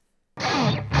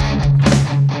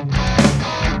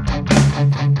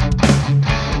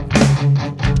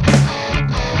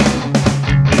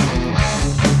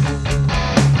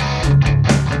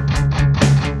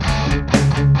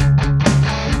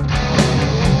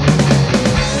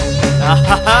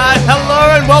Hello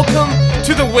and welcome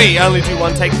to the We Only Do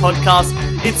One Take podcast.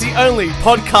 It's the only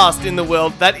podcast in the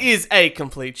world that is a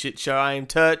complete shit show. I am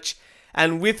Turch,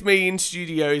 and with me in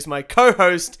studio is my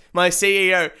co-host, my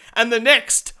CEO, and the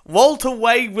next Walter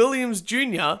Way Williams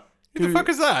Jr. Who the fuck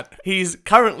is that? He's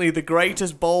currently the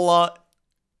greatest bowler,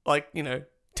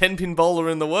 10-pin bowler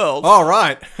in the world. Oh,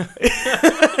 right.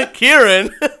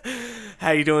 Kieran,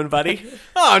 how you doing, buddy?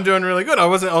 Oh, I'm doing really good. I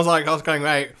was going,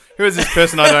 hey, who is this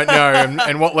person I don't know,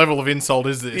 and what level of insult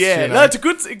is this? Yeah, you know? no, it's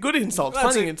a good insult.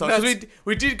 That's Funny a- insult. 'Cause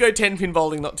we did go 10-pin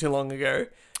bowling not too long ago.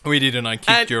 We did, and I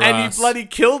kicked your and ass. you bloody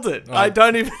killed it. Oh. I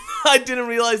didn't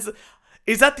realise.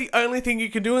 Is that the only thing you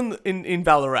can do in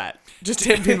Ballarat? Just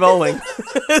 10-pin bowling.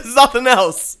 There's nothing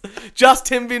else. Just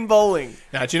 10-pin bowling.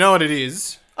 Now, do you know what it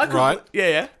is? Right?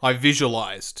 Yeah. I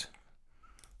visualised.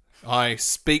 I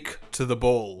speak to the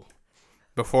ball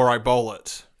before I bowl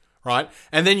it. Right?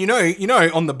 And then, you know,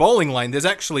 on the bowling lane, there's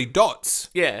actually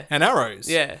dots. Yeah. And arrows.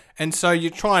 Yeah. And so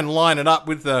you try and line it up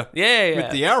with the Yeah.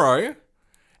 with the arrow.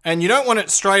 And you don't want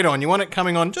it straight on. You want it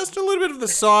coming on just a little bit of the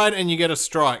side, and you get a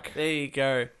strike. There you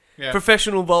go. Yeah.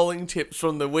 Professional bowling tips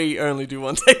from the We Only Do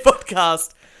One Take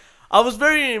podcast. I was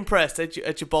very impressed at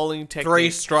your bowling technique. 3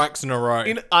 strikes in a row.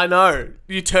 I know.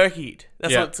 You turkeyed.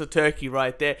 That's Yeah. what's a turkey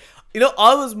right there. You know,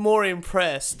 I was more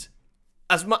impressed.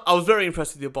 I was very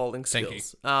impressed with your bowling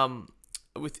skills. Thank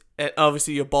you. With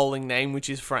obviously your bowling name, which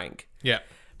is Frank. Yeah.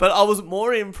 But I was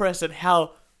more impressed at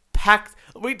how packed.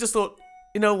 We just thought,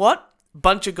 you know what?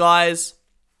 Bunch of guys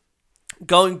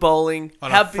going bowling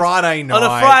On a Friday night. On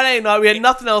a Friday night, we had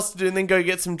nothing else to do, and then go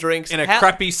get some drinks In a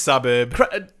crappy suburb.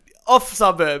 off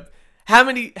suburb.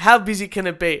 How busy can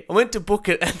it be? I went to book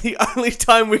it, and the only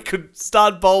time we could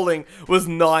start bowling was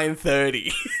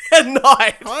 9:30 at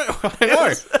night. I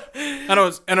know.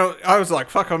 And I was like,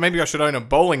 fuck, maybe I should own a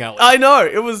bowling alley. I know.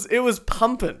 It was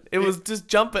pumping. It was just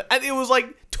jumping, and it was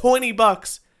like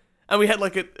 $20, and we had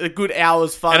like a good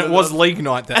hour's fun. And it was league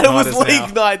night that and night. it was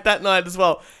league night that night as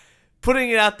well.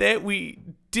 Putting it out there, we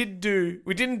didn't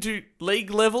do league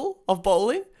level of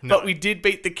bowling, but we did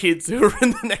beat the kids who were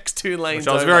in the next 2 lanes.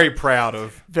 Which I was over. very proud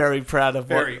of. Very proud of.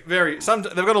 Very. They've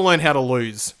got to learn how to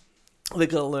lose. They're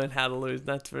gonna learn how to lose.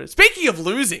 That's very. Speaking of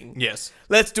losing, Yes.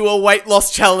 let's do a weight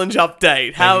loss challenge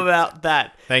update. How you. about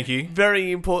that? Thank you.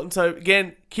 Very important. So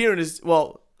again, Kieran is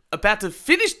about to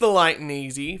finish the light and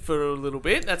easy for a little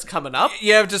bit. That's coming up.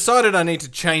 Yeah, I've decided I need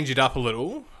to change it up a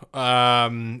little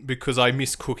because I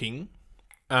miss cooking.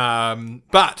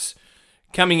 But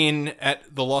coming in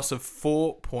at the loss of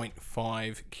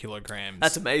 4.5 kilograms.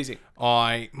 That's amazing.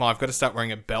 I've got to start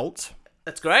wearing a belt.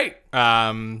 That's great.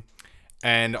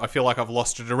 And I feel like I've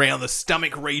lost it around the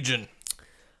stomach region.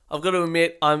 I've got to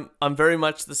admit, I'm very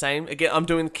much the same. Again, I'm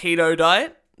doing the keto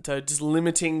diet, so just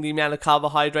limiting the amount of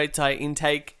carbohydrates I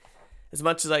intake as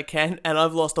much as I can, and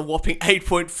I've lost a whopping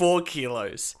 8.4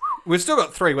 kilos. We've still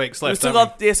got 3 weeks left. We've still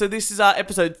got, so this is our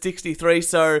episode 63,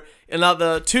 so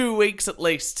another 2 weeks at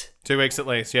least. 2 weeks at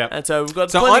least, yeah. And so we've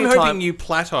got So plenty I'm of hoping time. you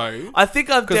plateau. I think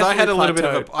I've Because definitely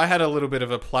I had a little bit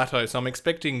of a plateau, so I'm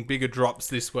expecting bigger drops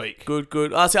this week.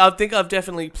 Good. I think I've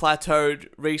definitely plateaued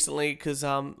recently because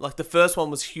the first one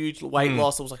was huge weight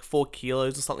loss. It was like 4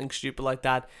 kilos or something stupid like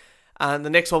that. And the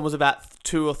next one was about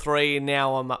 2 or 3, and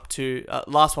now I'm up to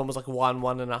last one was like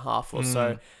 1.5 or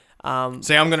so.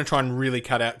 See, I'm going to try and really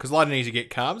cut out because light and easy get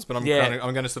carbs, but I'm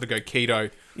going to sort of go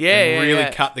keto. and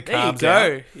really cut the carbs there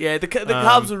you go. out. Yeah, the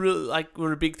carbs were really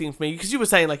were a big thing for me because you were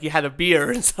saying like you had a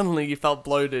beer and suddenly you felt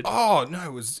bloated. Oh no,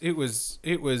 it was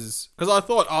because I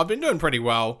thought I've been doing pretty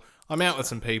well. I'm out with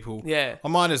some people. Yeah, I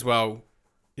might as well,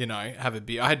 have a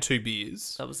beer. I had 2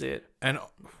 beers. that was it. And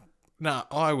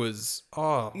I was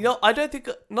I don't think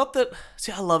not that.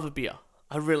 See, I love a beer.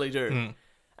 I really do.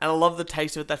 And I love the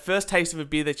taste of it. That first taste of a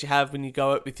beer that you have when you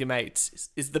go out with your mates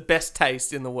is the best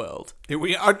taste in the world.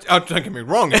 don't get me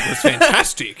wrong, it was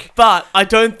fantastic. But I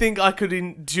don't think I could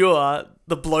endure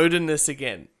the bloatedness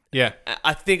again. Yeah.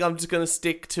 I think I'm just going to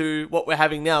stick to what we're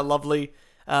having now. Lovely,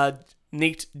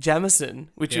 neat Jameson,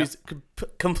 which is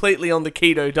completely on the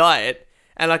keto diet.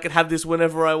 And I could have this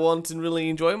whenever I want and really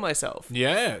enjoy myself.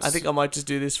 Yes. I think I might just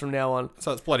do this from now on.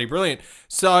 So it's bloody brilliant.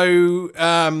 So,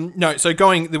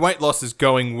 the weight loss is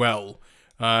going well.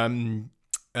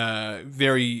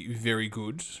 Very, very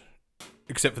good.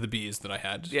 Except for the beers that I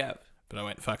had. Yeah. But I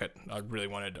went, fuck it. I really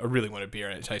wanted beer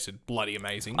and it tasted bloody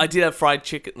amazing. I did have fried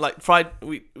chicken.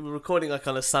 We were recording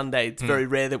on a Sunday. It's very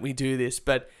rare that we do this,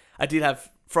 but I did have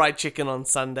fried chicken on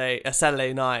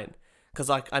Saturday night. Because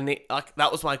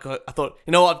that was I thought,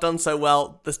 you know what, I've done so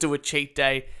well, let's do a cheat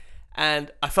day.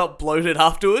 and I felt bloated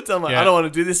afterwards. I'm like, Yeah. I don't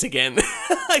want to do this again.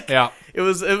 Like, Yeah. it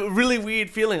was a really weird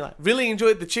feeling. Like, really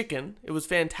enjoyed the chicken. It was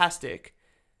fantastic.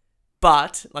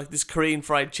 But, like this Korean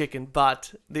fried chicken,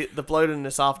 but the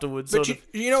bloatedness afterwards But sort of...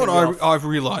 you know what sent me off. I've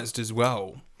realised as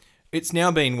well? It's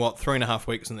now been, 3.5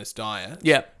 weeks on this diet.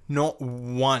 Yeah. Not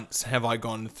once have I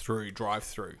gone through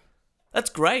drive-through. That's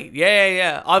great.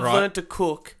 Yeah. I've Right. learned to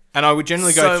cook. And I would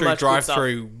generally So go through much good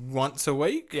drive-through once a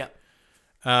week. Yeah.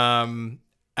 And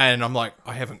I'm like,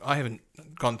 I haven't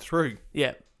gone through.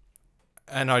 Yeah.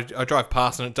 And I drive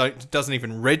past and it doesn't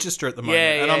even register at the moment.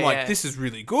 Yeah, and I'm yeah, like, yeah. this is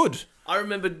really good. I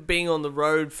remember being on the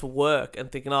road for work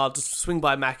and thinking, I'll just swing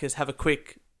by Macca's, have a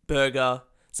quick burger,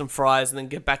 some fries, and then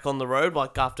get back on the road,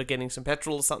 like after getting some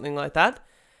petrol or something like that.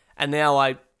 And now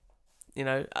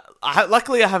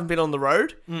luckily I haven't been on the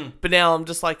road, but now I'm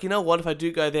just like, you know what? If I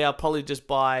do go there, I'll probably just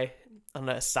buy, I don't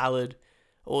know, a salad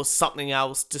or something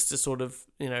else just to sort of,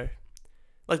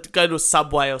 like to go to a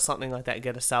Subway or something like that and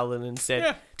get a salad instead.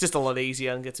 Yeah. Just a lot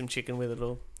easier and get some chicken with it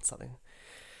or something.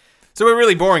 So we're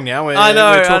really boring now. We're I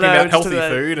know. talking about We're just healthy talking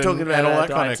about- food talking and about all our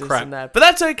that kind diets of and crap. that. But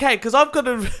that's okay because I've got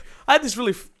to. I had this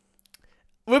really.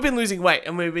 We've been losing weight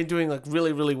and we've been doing like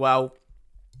really, really well,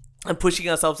 and pushing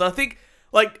ourselves. And I think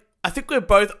we're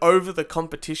both over the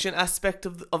competition aspect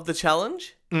of the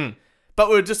challenge. But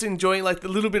we're just enjoying like the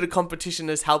little bit of competition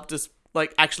has helped us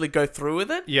like actually go through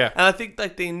with it. Yeah. And I think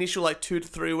like the initial like 2 to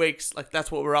 3 weeks, like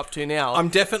that's what we're up to now. I'm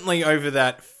definitely over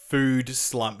that food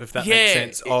slump, if that makes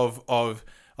sense, of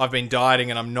I've been dieting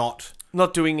and I'm not...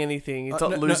 not doing anything. It's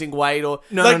not no, losing weight or...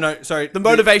 No, sorry. The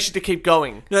motivation to keep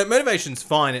going. No, motivation's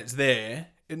fine. It's there.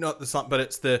 Not the slump, but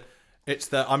it's the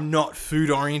I'm not food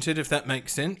oriented, if that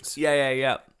makes sense.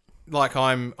 Yeah. Like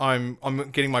I'm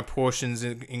getting my portions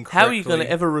incorrectly. How are you going to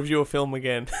ever review a film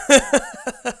again?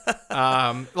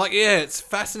 It's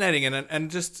fascinating and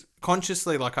just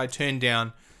consciously, like I turned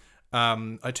down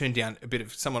a bit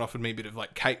of, someone offered me a bit of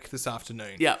like cake this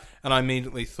afternoon. Yeah. And I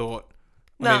immediately thought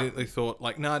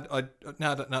like, no,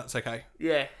 it's okay.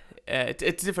 Yeah.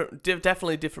 It's different,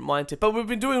 definitely a different mindset. But we've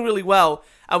been doing really well,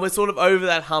 and we're sort of over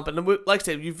that hump. And like I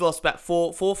said, you've lost about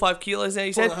 4 or 5 kilos now,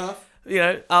 you said?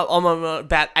 4.5. I'm on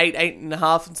about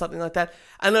 8.5 and something like that.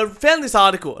 And I found this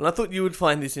article, and I thought you would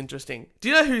find this interesting. Do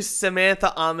you know who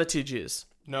Samantha Armitage is?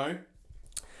 No.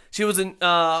 She was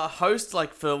a host,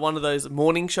 like, for one of those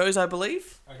morning shows, I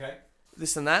believe. Okay.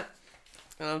 This and that.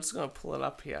 And I'm just going to pull it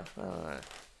up here.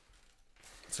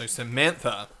 So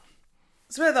Samantha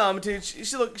Armitage,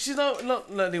 she's not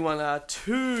anyone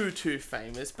too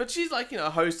famous, but she's like, a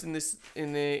host in this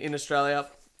in Australia,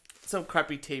 some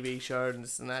crappy TV show and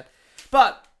this and that.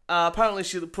 But apparently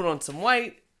she put on some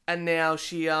weight, and now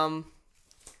she's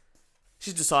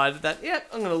decided that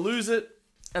I'm gonna lose it,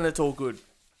 and it's all good.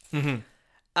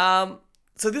 So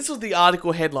this was the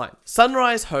article headline: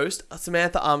 Sunrise host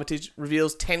Samantha Armitage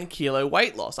reveals 10-kilo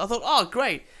weight loss. I thought, oh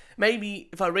great, maybe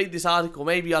if I read this article,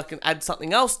 maybe I can add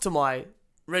something else to my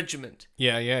regiment.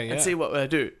 Yeah. And see what I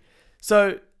do.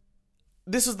 So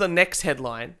this was the next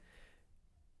headline.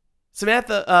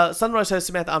 Sunrise host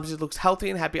Samantha Armitage looks healthy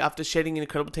and happy after shedding an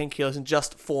incredible 10 kilos in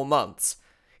just 4 months.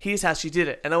 Here's how she did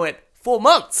it. And I went, 4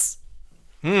 months?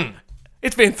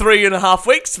 It's been 3.5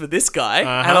 weeks for this guy,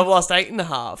 and I've lost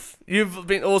 8.5. You've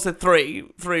been also 3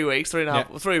 weeks,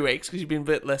 3.5, 3 weeks, because you've been a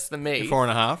bit less than me.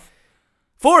 4.5.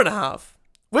 4.5.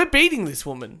 We're beating this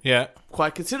woman. Yeah.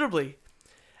 Quite considerably.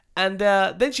 And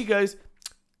then she goes,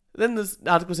 then this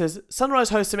article says, Sunrise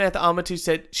host Samantha Armitage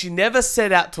said she never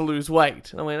set out to lose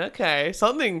weight. And I went, okay,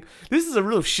 this is a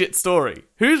real shit story.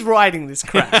 Who's writing this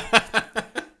crap?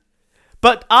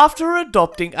 But after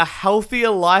adopting a healthier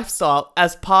lifestyle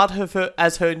as part of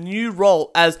her new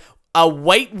role as a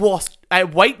Weight Watch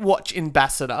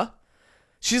ambassador,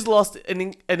 she's lost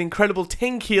an incredible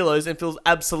 10 kilos and feels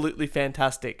absolutely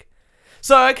fantastic.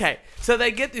 So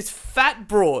they get this fat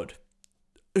broad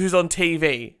who's on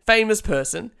TV, famous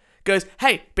person, goes,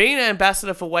 hey, being an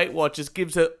ambassador for Weight Watchers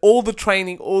gives her all the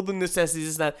training, all the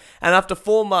necessities, and after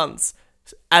 4 months,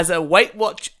 as a Weight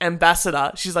Watch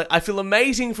ambassador, she's like, I feel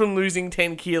amazing from losing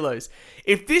 10 kilos.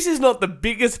 If this is not the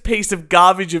biggest piece of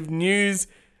garbage of news,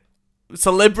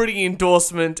 celebrity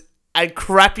endorsement, and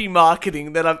crappy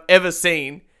marketing that I've ever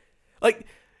seen, like,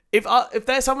 if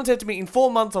someone said to me, in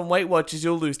 4 months on Weight Watchers,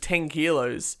 you'll lose 10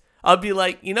 kilos, I'd be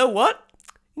like, you know what?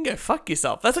 You can go fuck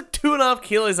yourself. That's like 2.5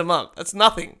 kilos a month. That's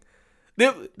nothing.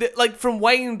 Like, from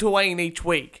weighing to weighing each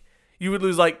week, you would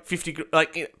lose like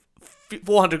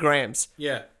 400 grams.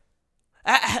 Yeah.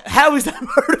 How is that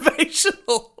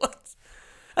motivational?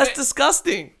 That's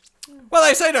disgusting. Well,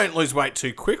 they say don't lose weight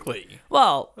too quickly.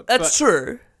 Well, that's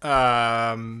true.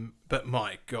 But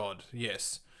my God,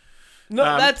 yes.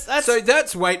 No, that's so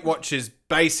that's Weight Watchers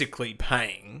basically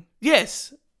paying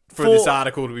yes for this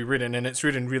article to be written, and it's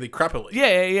written really crappily.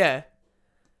 Yeah.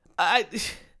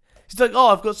 She's like, oh,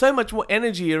 I've got so much more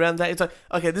energy around that. It's like,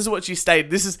 okay, this is what she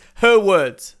stated. This is her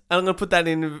words, and I'm gonna put that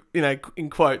in in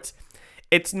quotes.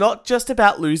 It's not just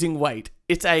about losing weight.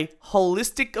 It's a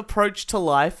holistic approach to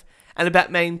life and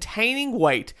about maintaining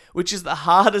weight, which is the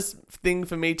hardest thing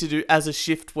for me to do as a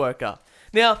shift worker.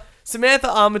 Now, Samantha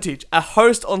Armitage, a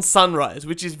host on Sunrise,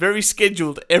 which is very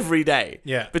scheduled every day.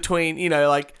 Yeah. Between,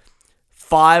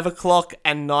 5 o'clock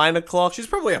and 9 o'clock. She's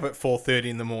probably up at 4:30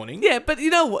 in the morning. Yeah, but you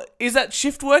know what? Is that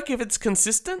shift work if it's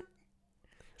consistent?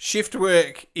 Shift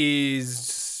work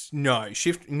is... No.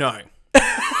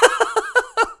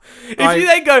 If you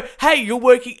then go, hey, you're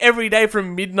working every day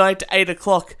from midnight to 8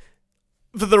 o'clock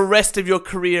for the rest of your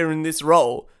career in this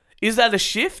role, is that a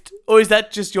shift or is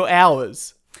that just your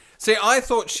hours? See, I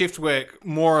thought shift work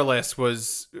more or less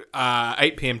was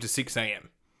 8 p.m. to 6 a.m.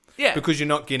 Yeah. Because you're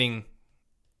not getting...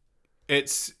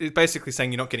 It's basically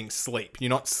saying you're not getting sleep. You're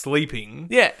not sleeping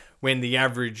when the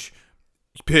average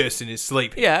person is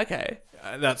sleeping. Yeah, okay.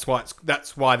 That's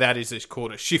why that is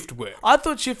called a shift work. I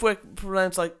thought shift work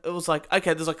pronounced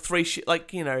okay, there's three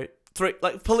three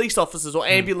police officers or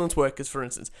ambulance workers, for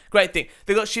instance. Great thing.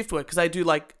 They got shift work because they do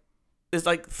there's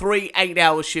 3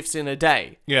 8-hour shifts in a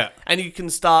day. Yeah. And you can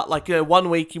start 1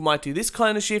 week you might do this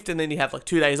kind of shift and then you have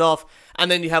 2 days off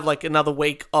and then you have another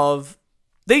week of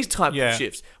these type of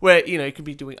shifts where, you can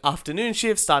be doing afternoon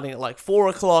shifts starting at 4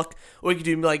 o'clock or you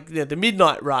can do the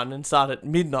midnight run and start at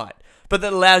midnight. But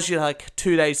that allows you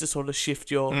 2 days to sort of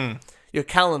shift your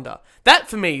calendar. That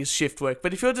for me is shift work.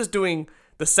 But if you're just doing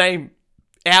the same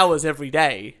hours every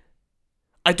day,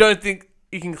 I don't think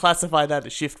you can classify that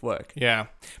as shift work. Yeah.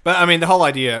 But I mean the whole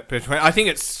idea I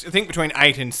think between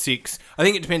 8 and 6. I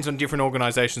think it depends on different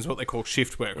organizations what they call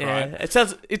shift work, right? It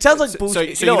sounds like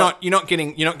bullshit. So you're not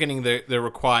getting the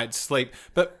required sleep.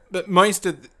 But most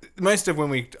of when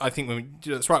we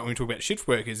that's right when we talk about shift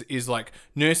work is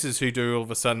nurses who do all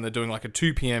of a sudden they're doing a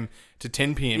 2 p.m. to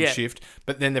 10 p.m. shift,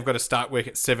 but then they've got to start work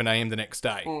at 7 a.m. the next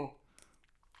day.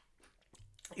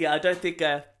 Yeah, I don't think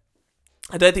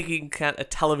you can count a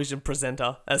television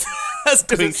presenter as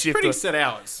doing it's shift pretty work. set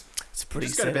hours. It's pretty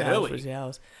Just go set to bed early.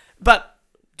 hours. But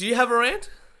do you have a rant?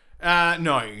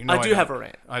 No, I do have a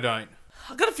rant. I don't.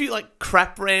 I've got a few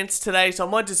crap rants today, so I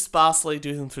might just sparsely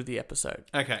do them through the episode.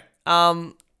 Okay.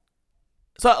 So,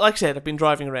 like I said, I've been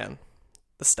driving around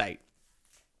the state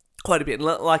quite a bit.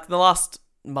 Like the last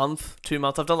month, 2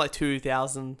 months, I've done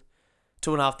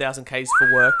 2,500 Ks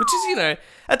for work, which is,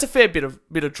 that's a fair bit of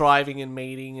driving and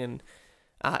meeting and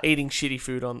eating shitty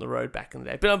food on the road back in the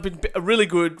day. But I've been really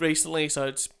good recently, so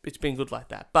it's been good like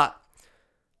that. But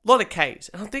a lot of Ks,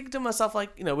 and I'm thinking to myself,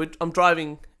 I'm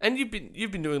driving, and you've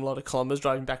been doing a lot of kilometers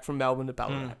driving back from Melbourne to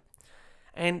Ballarat,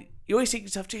 and you always think to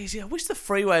yourself, geez, I wish the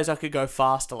freeways I could go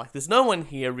faster. There's no one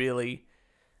here really.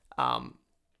 I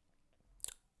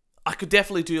could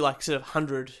definitely do sort of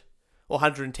 100 or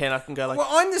 110. I can go Well,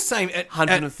 I'm the same at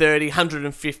 130,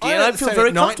 150, and I feel very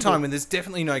at night comfortable. time when there's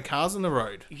definitely no cars on the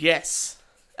road. Yes,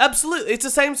 absolutely. It's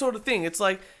the same sort of thing. It's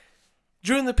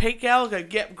during the peak hour, I go,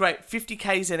 yep, great, 50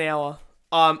 Ks an hour.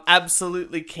 I'm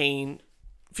absolutely keen.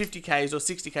 50 Ks or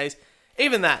 60 Ks.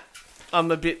 Even that, I'm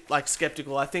a bit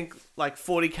skeptical. I think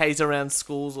 40 Ks around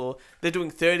schools, or they're doing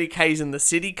 30 Ks in the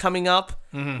city coming up,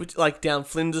 which down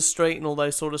Flinders Street and all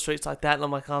those sort of streets like that. And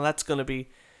I'm oh, that's going to be...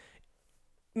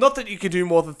 Not that you could do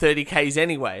more than 30 Ks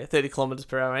anyway, 30 kilometers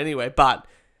per hour anyway, but,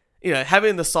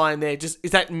 having the sign there just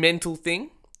is that mental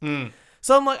thing.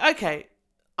 So I'm okay,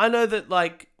 I know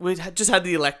that we just had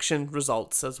the election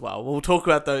results as well. We'll talk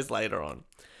about those later on.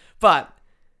 But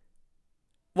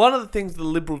one of the things the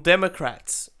Liberal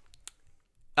Democrats,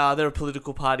 they're a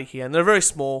political party here, and they're a very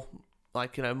small,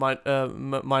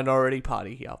 minority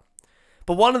party here.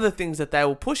 But one of the things that they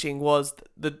were pushing was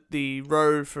the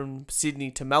road from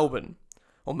Sydney to Melbourne,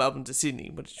 or Melbourne to Sydney,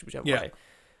 whichever way.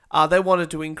 They wanted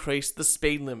to increase the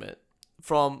speed limit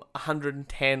from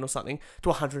 110 or something to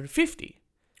 150.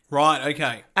 Right,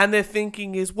 okay. And their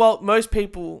thinking is, well, most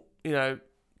people,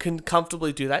 can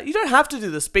comfortably do that. You don't have to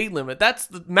do the speed limit. That's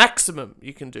the maximum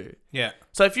you can do. Yeah.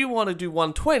 So if you want to do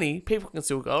 120, people can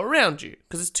still go around you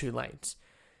because it's 2 lanes.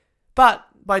 But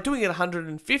by doing it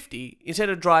 150, instead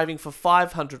of driving for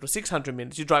 500 or 600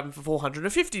 minutes, you're driving for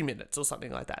 450 minutes or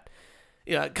something like that.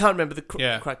 I can't remember the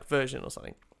correct version or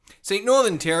something. See,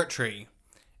 Northern Territory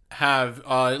have...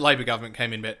 Labor government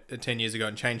came in about 10 years ago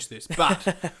and changed this,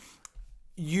 but...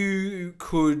 You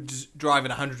could drive at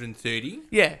 130.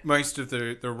 Yeah. Most of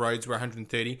the roads were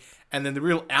 130. And then the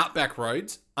real outback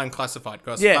roads, unclassified.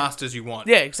 Go as fast as you want.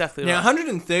 Yeah, exactly now,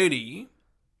 130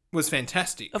 was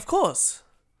fantastic. Of course.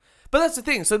 But that's the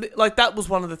thing. So, that was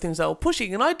one of the things they were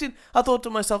pushing. And I thought to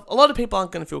myself, a lot of people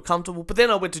aren't going to feel comfortable. But then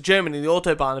I went to Germany, the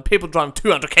Autobahn, and people driving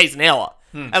 200 k's an hour.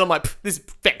 And I'm like, this is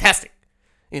fantastic.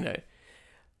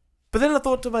 But then I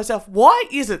thought to myself, why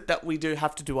is it that we do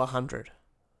have to do 100?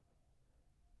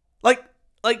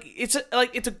 It's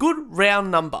a good round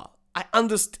number. I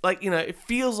understand, it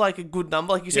feels like a good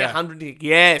number. Like you say, 100,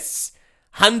 yes,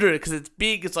 100, because it's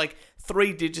big. It's like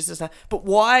 3 digits. And stuff. But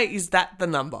why is that the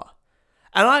number?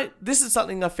 And this is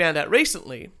something I found out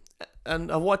recently, and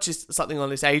I watched something on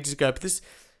this ages ago.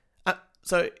 But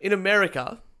so in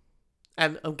America,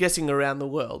 and I'm guessing around the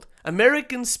world,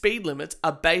 American speed limits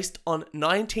are based on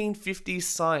 1950s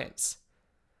science.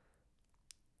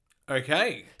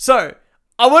 Okay. So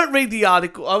I won't read the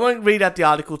article. I won't read out the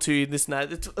article to you. It's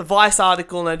a Vice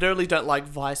article, and I really don't like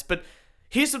Vice. But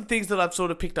here's some things that I've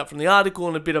sort of picked up from the article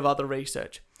and a bit of other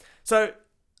research. So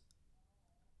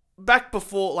back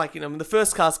before, when the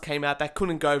first cars came out, they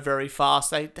couldn't go very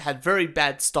fast. They had very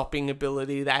bad stopping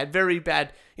ability. They had very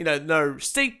bad, no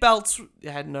seat belts. They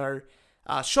had no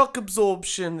shock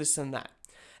absorption, this and that.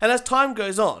 And as time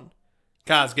goes on,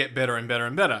 cars get better and better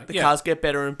and better. The cars get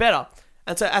better and better.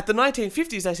 And so at the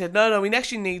 1950s, they said, no, we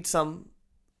actually need some,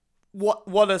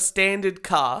 what a standard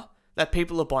car that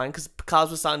people are buying, because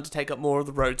cars were starting to take up more of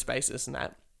the road spaces and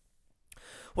that.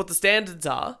 What the standards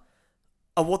are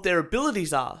what their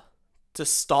abilities are to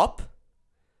stop,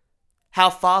 how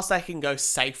fast they can go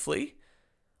safely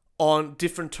on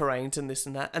different terrains and this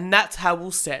and that. And that's how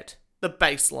we'll set the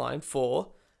baseline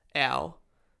for our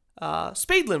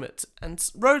speed limits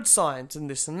and road signs and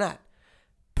this and that.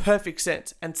 Perfect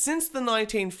sense. And since the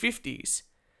 1950s,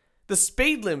 the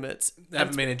speed limits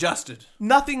haven't been adjusted.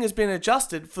 Nothing has been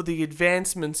adjusted for the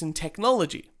advancements in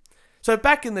technology. So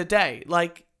back in the day,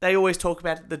 they always talk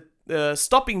about the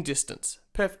stopping distance.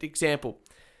 Perfect example.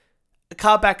 A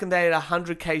car back in the day at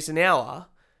 100 k's an hour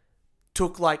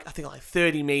took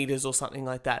 30 meters or something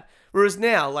like that. Whereas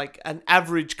now, an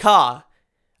average car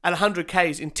at 100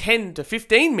 k's in 10 to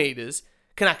 15 meters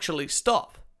can actually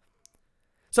stop.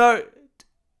 So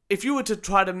if you were to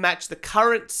try to match the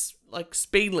current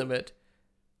speed limit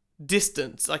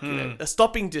distance, a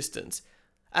stopping distance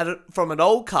from an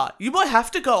old car, you might have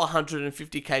to go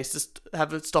 150 k's to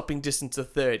have a stopping distance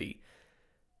of 30.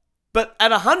 But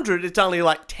at 100, it's only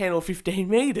 10 or 15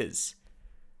 meters.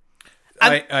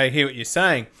 I hear what you're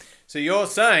saying. So you're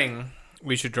saying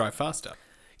we should drive faster.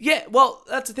 Yeah, well,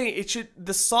 that's the thing.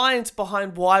 The science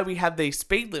behind why we have these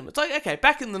speed limits. Okay,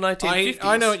 back in the 1950s.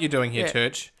 I know what you're doing here,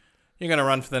 Church. You're going to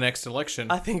run for the next election.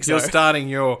 I think so. You're starting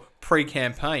your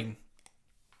pre-campaign.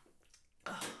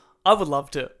 I would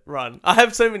love to run. I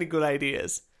have so many good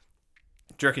ideas.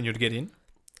 Do you reckon you'd get in?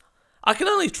 I can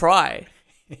only try.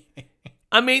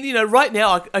 I mean, right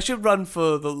now I should run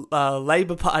for the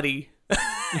Labour Party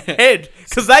head,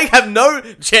 because they have no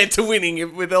chance of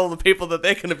winning with all the people that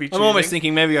they're going to be choosing. I'm almost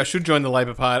thinking maybe I should join the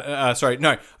Labour Party. I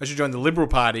should join the Liberal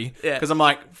Party, because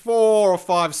I'm 4 or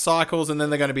 5 cycles and then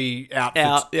they're going to be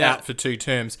out for 2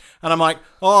 terms. And I'm like,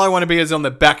 I want to be on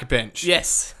the back bench.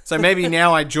 Yes. So maybe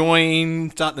now I join,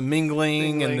 start the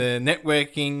mingling and the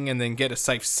networking, and then get a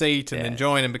safe seat, and then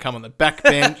join and become on the back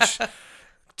bench.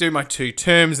 Do my 2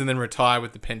 terms and then retire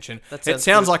with the pension. It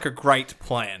sounds like a great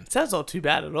plan. Sounds not too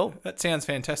bad at all. That sounds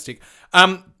fantastic.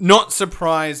 Not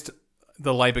surprised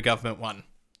the Labor government won.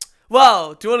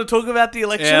 Well, do you want to talk about the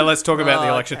election? Yeah, let's talk about the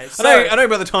election. Okay. I know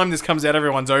by the time this comes out,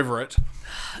 everyone's over it.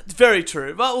 It's very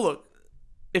true. But look,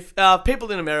 if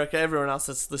people in America, everyone else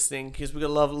that's listening, because we've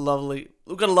got a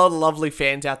lot of lovely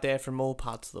fans out there from all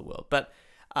parts of the world. But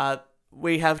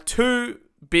we have 2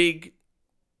 big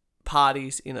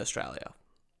parties in Australia.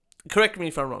 Correct me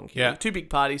if I'm wrong here. Yeah. 2 big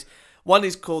parties. One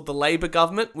is called the Labor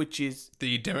government, which is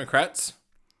the Democrats.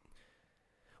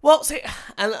 Well, see,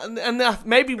 and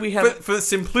maybe we have for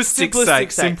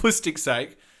simplistic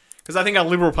sake, because I think our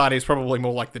Liberal Party is probably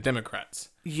more like the Democrats.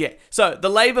 Yeah. So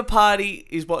the Labor Party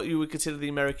is what you would consider the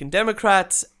American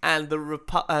Democrats, and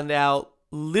and our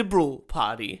Liberal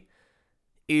Party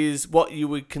is what you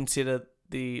would consider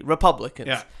the Republicans.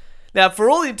 Yeah. Now, for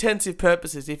all intensive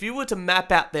purposes, if you were to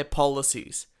map out their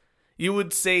policies, you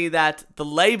would see that the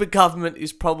Labor government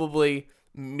is probably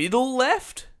middle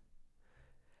left,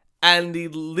 and the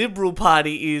Liberal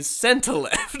Party is centre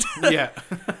left. Yeah.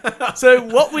 So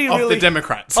what we of the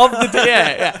Democrats.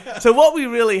 Yeah. So what we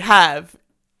really have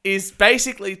is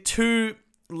basically 2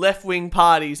 left-wing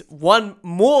parties, one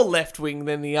more left-wing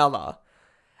than the other,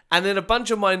 and then a bunch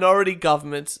of minority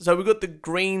governments. So we've got the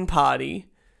Green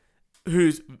Party,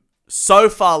 who's so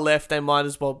far left they might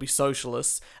as well be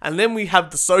socialists, and then we have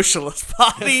the Socialist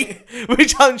Party,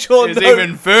 which I'm sure is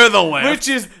even further left,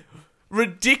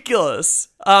 ridiculous.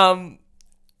 And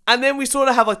then we sort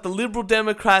of have like the Liberal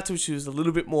Democrats, which is a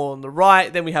little bit more on the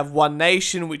right. Then we have One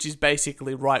Nation, which is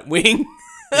basically right wing.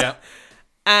 Yeah.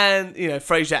 And, you know,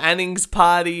 Fraser Anning's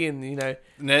party and, you know...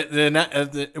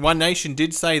 The One Nation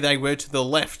did say they were to the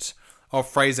left of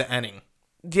Fraser Anning.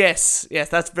 Yes,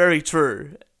 that's very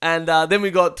true. And then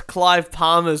we got Clive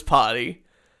Palmer's party.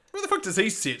 Where the fuck does he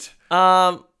sit?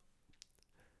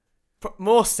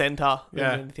 More centre than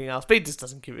Yeah. anything else. But he just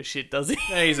doesn't give a shit, does he?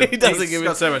 Yeah, He doesn't give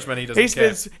got a so much money, he doesn't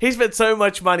care. He spent so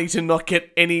much money to not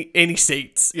get any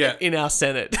seats Yeah. in our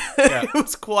Senate. Yeah. It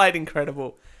was quite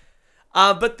incredible.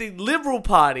 But the Liberal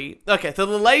Party... Okay, so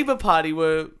the Labour Party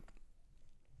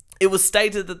it was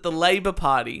stated that the Labour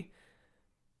Party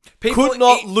could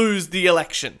not lose the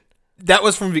election. That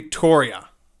was from Victoria.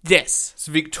 Yes.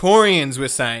 So Victorians were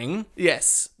saying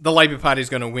Yes. the Labor Party is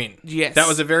going to win. Yes. That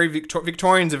was a very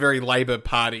Victorians, a very Labor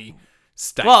Party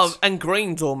state. Well, and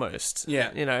Greens almost.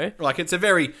 Yeah. You know? Like so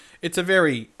that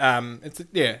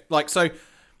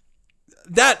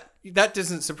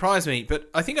doesn't surprise me, but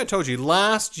I think I told you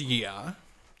last year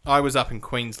I was up in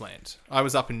Queensland. I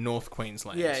was up in North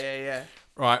Queensland. Yeah.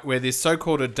 Right, where this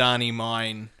so-called Adani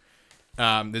mine,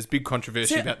 there's big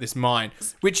controversy about this mine,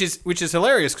 which is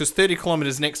hilarious because 30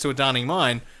 kilometers next to Adani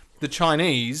mine, the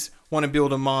Chinese want to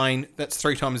build a mine that's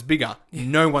 3 times bigger.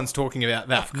 No one's talking about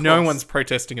that. No one's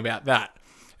protesting about that.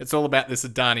 It's all about this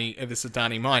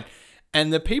Adani mine.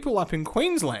 And the people up in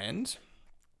Queensland,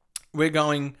 we're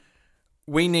going,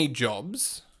 we need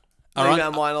jobs. Leave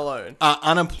our mine alone.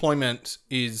 Unemployment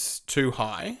is too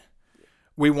high.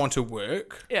 We want to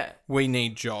work. Yeah. We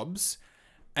need jobs.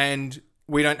 And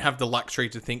we don't have the luxury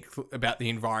to think about the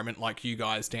environment like you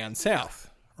guys down south,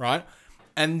 right?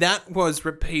 And that was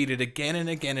repeated again and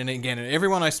again and again. And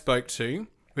everyone I spoke to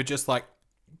were just like,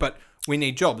 but we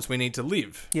need jobs. We need to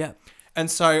live. Yeah. And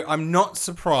so I'm not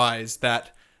surprised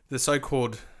that the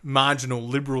so-called marginal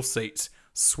Liberal seats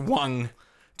swung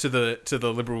to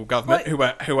the Liberal government,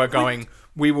 who are going,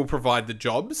 we will provide the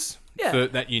jobs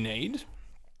that you need,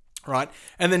 right?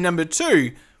 And then number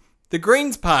 2, the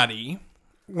Greens Party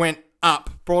went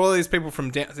up, brought all these people from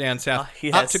down south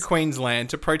up to Queensland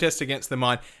to protest against the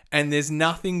mine, and there's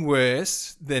nothing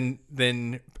worse than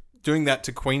doing that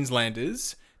to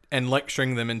Queenslanders and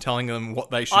lecturing them and telling them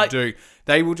what they should do.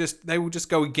 They will just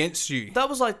go against you. That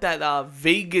was like that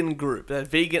vegan group, that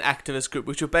vegan activist group,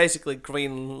 which were basically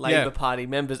Green Labour Party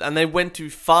members, and they went to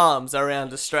farms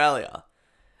around Australia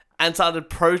and started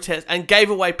protest and gave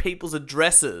away people's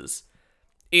addresses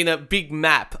in a big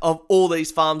map of all these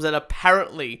farms that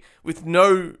apparently, with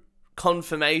no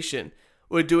confirmation,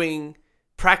 were doing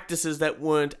practices that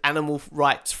weren't animal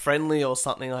rights friendly or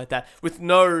something like that, with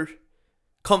no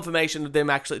confirmation of them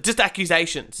actually, just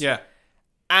accusations. Yeah.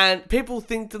 And people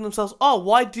think to themselves, oh,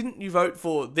 why didn't you vote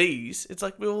for these? It's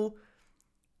like, well,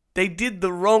 they did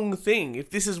the wrong thing.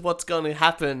 If this is what's going to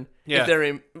happen if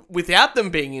they're without them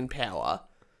being in power,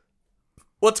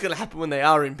 what's going to happen when they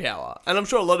are in power? And I'm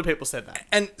sure a lot of people said that.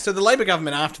 And so the Labor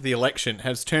government after the election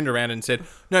has turned around and said,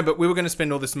 no, but we were going to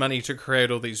spend all this money to create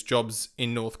all these jobs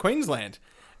in North Queensland.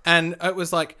 And it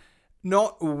was like,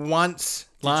 not once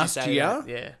last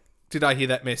year did I hear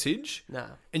that message. No.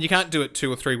 And you can't do it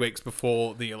 2 or 3 weeks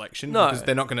before the election because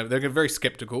they're very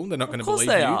skeptical. They're not going to believe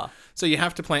you. Are. So you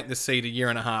have to plant the seed 1.5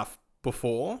 years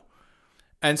before.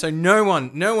 And so no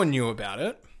one knew about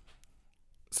it.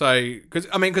 So,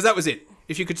 because that was it.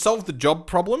 If you could solve the job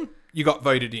problem, you got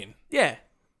voted in. Yeah.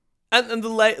 And the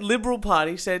Liberal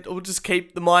Party said, we'll just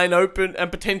keep the mine open and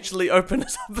potentially open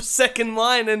us up a second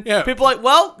mine. And people are like,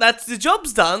 well, that's the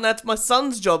job's done. That's my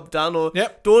son's job done or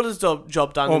daughter's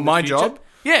job done. Or my job.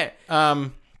 Yeah.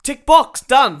 Tick box,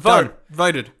 done, vote. Done.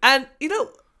 Voted. And,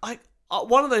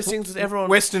 one of those things was everyone...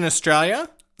 Western Australia,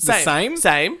 the same.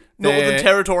 Same. Northern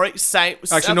Territory, same.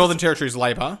 Actually, Northern Territory is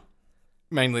Labor.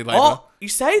 Mainly Labor. Oh, you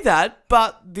say that,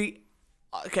 but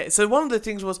Okay, so one of the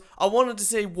things was, I wanted to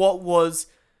see what was...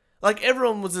 Like,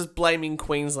 everyone was just blaming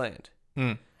Queensland.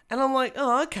 Mm. And I'm like,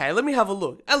 oh, okay, let me have a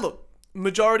look. And look,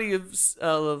 majority of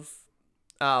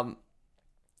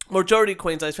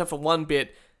Queensland, except for one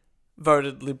bit,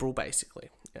 voted Liberal, basically.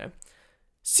 Yeah.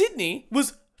 Sydney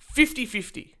was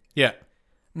 50-50. Yeah.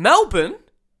 Melbourne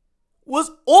was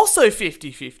also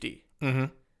 50-50. Mm-hmm.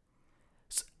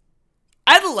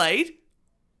 Adelaide,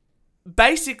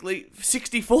 basically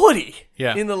 60-40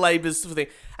 in the Labor's thing.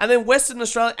 And then Western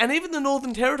Australia, and even the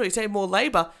Northern Territory, say more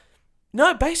Labor,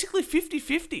 no, basically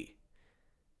 50-50.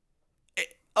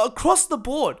 Across the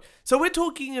board. So we're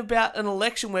talking about an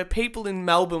election where people in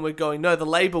Melbourne were going, no, the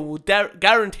Labor will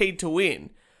guaranteed to win.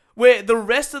 where the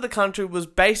rest of the country was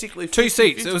basically 2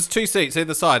 seats. 50-50. It was 2 seats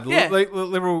either side. Yeah.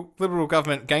 Liberal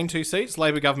government gained 2 seats.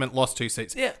 Labor government lost 2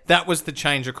 seats. Yeah. That was the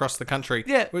change across the country.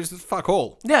 Yeah. Which is fuck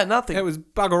all. Yeah, nothing. It was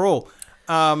bugger all.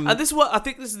 And this is what I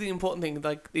think. This is the important thing.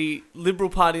 Like the Liberal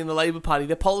Party and the Labor Party,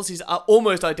 their policies are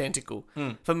almost identical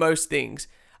for most things.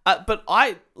 But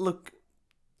I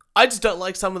just don't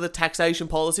like some of the taxation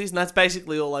policies, and that's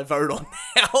basically all I vote on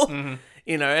now.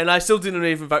 You know, and I still didn't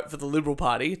even vote for the Liberal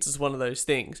Party. It's just one of those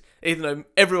things. Even though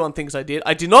everyone thinks I did,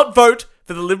 I did not vote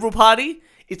for the Liberal Party.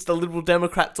 It's the Liberal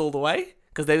Democrats all the way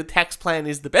because their tax plan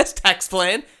is the best tax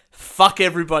plan. Fuck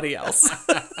everybody else.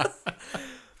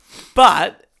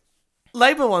 But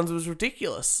Labor ones was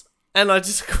ridiculous, and I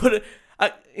just couldn't.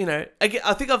 I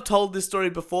think I've told this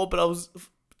story before, but I was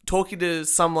talking to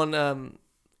someone,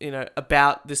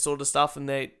 about this sort of stuff, and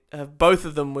they both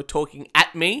of them were talking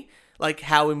at me, like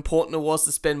how important it was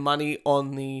to spend money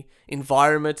on the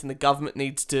environment, and the government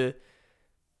needs to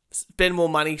spend more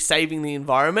money saving the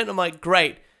environment. I'm like,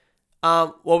 great.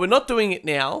 Well, we're not doing it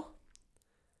now.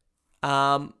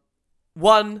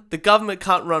 One, the government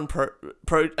can't run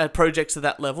projects at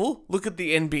that level. Look at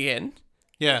the NBN.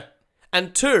 Yeah.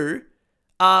 And two,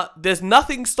 there's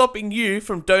nothing stopping you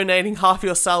from donating half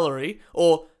your salary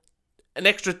or an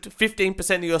extra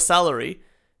 15% of your salary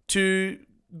to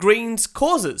Greens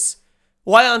causes.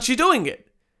 Why aren't you doing it?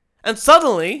 And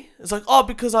suddenly, it's like, oh,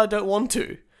 because I don't want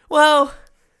to. Well,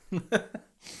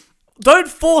 don't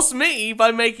force me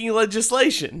by making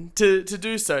legislation to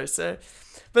do so.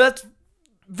 But that's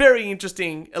very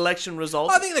interesting election result.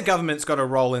 I think the government's got a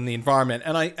role in the environment,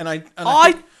 and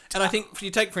I think if you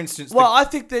take, for instance, I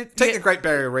think that the Great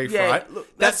Barrier Reef, right?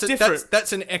 Look, that's different.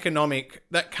 That's an economic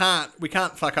we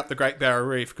can't fuck up the Great Barrier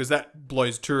Reef because that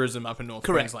blows tourism up in North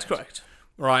Queensland. Correct.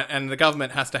 Right, and the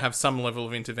government has to have some level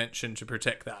of intervention to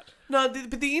protect that. No,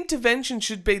 but the intervention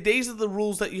should be, these are the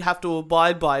rules that you have to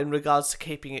abide by in regards to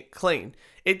keeping it clean.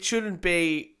 It shouldn't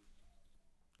be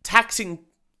taxing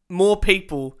more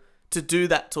people to do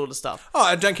that sort of stuff. Oh,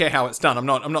 I don't care how it's done. I'm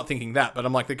not thinking that, but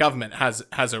I'm like, the government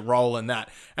has a role in that,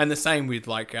 and the same with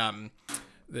like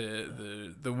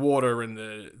the water and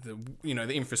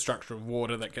the infrastructure of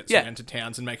water that gets into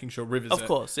towns and making sure rivers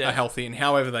are healthy, and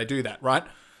however they do that, right?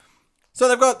 So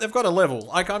they've got a level.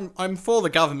 Like I'm for the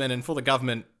government and for the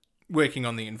government working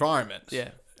on the environment. Yeah.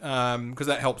 Because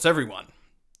that helps everyone.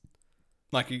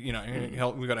 Like we've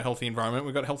got a healthy environment,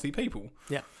 we've got healthy people.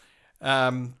 Yeah.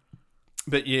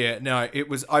 But yeah, no,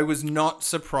 I was not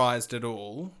surprised at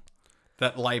all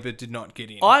that Labor did not get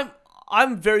in.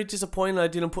 I'm very disappointed I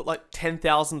didn't put like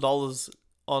 $10,000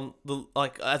 on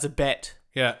as a bet.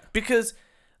 Yeah. Because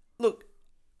look,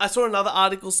 I saw another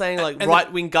article saying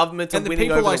right-wing governments are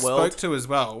winning over the world. And the people I spoke to as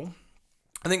well,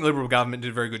 I think Liberal government did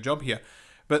a very good job here.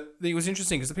 But it was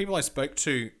interesting because the people I spoke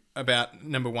to about,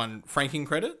 number one, franking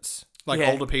credits,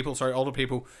 older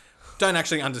people don't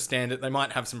actually understand it. They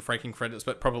might have some franking credits,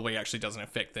 but probably actually doesn't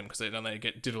affect them because they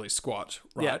get diddly squat,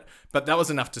 right? Yeah. But that was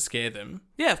enough to scare them.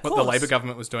 Yeah, of course. What the Labor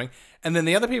government was doing. And then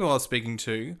the other people I was speaking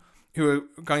to who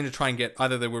were going to try and get,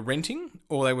 either they were renting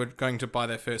or they were going to buy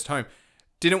their first home,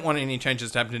 didn't want any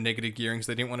changes to happen to negative gearing,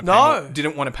 so they didn't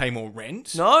want to pay more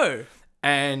rent. No.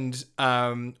 And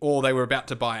or they were about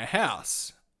to buy a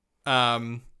house.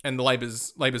 And the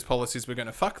Labor's policies were going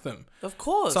to fuck them. Of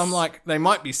course. So I'm like, they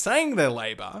might be saying they're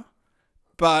Labor,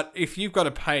 but if you've got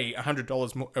to pay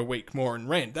 $100 a week more in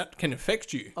rent, that can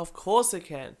affect you. Of course it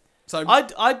can. So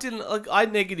I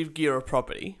negative gear a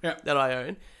property that I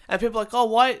own, and people are like, oh,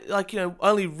 why?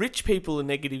 Only rich people are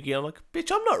negative gear. I'm like,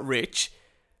 bitch, I'm not rich,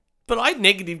 but I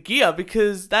negative gear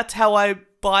because that's how I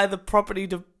buy the property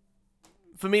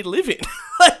for me to live in.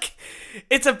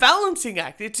 It's a balancing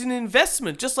act. It's an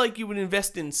investment, just like you would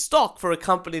invest in stock for a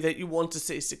company that you want to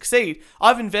see succeed.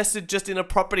 I've invested just in a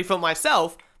property for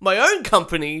myself, my own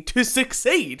company, to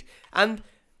succeed. And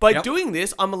by doing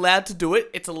this, I'm allowed to do it.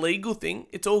 It's a legal thing.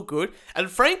 It's all good.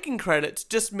 And franking credits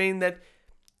just mean that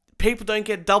people don't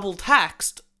get double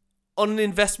taxed on an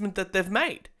investment that they've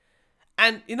made.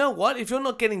 And you know what? If you're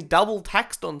not getting double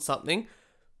taxed on something,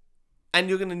 and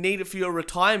you're going to need it for your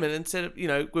retirement instead of,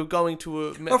 we're going to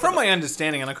a... Well, from my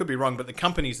understanding, and I could be wrong, but the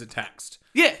companies are taxed.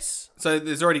 Yes. So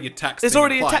there's already a tax. There's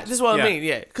already a tax. This is what I mean,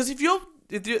 yeah. Because if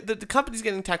the company's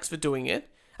getting taxed for doing it,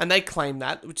 and they claim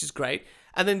that, which is great,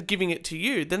 and then giving it to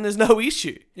you, then there's no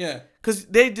issue. Yeah. Because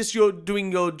they're just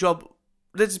doing your job,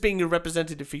 they're just being your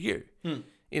representative for you.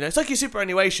 It's like your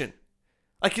superannuation.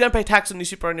 Like, you don't pay tax on your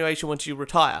superannuation once you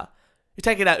retire. You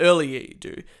take it out earlier, you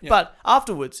do. Yeah. But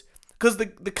afterwards... Because the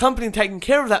company taking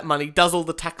care of that money does all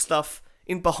the tax stuff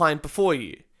in behind before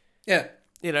you. Yeah.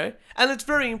 you know, and it's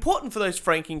very important for those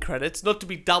franking credits not to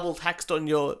be double taxed on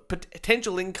your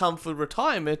potential income for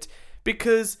retirement,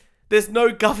 because there's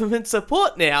no government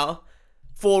support now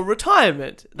for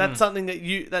retirement. That's something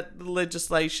that the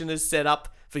legislation is set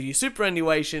up for your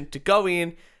superannuation to go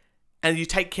in, and you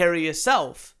take care of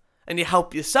yourself and you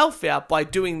help yourself out by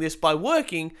doing this, by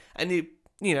working, and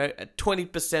you know,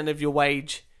 20% of your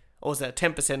wage, or is that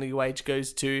 10% of your wage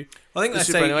goes to I think the they say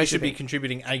you superannuation should be thing.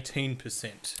 contributing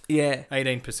 18%. Yeah.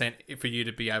 18% for you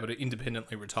to be able to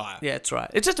independently retire. Yeah, that's right.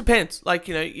 It just depends. Like,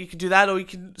 you know, you can do that, or you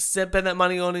can spend that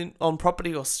money on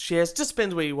property or shares. Just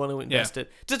depends where you want to invest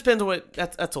it. Just depends on what.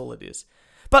 That's all it is.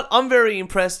 But I'm very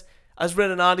impressed. I read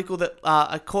an article that,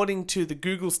 according to the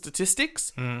Google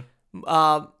statistics,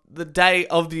 the day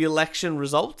of the election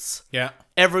results,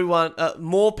 everyone,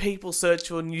 more people search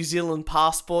for New Zealand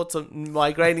passports and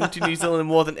migrating to New Zealand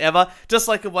more than ever. Just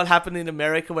like what happened in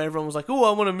America, where everyone was like, "Oh,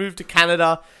 I want to move to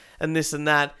Canada," and this and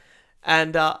that.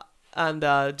 And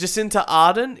Jacinta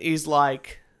Ardern is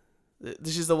like,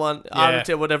 this is the one,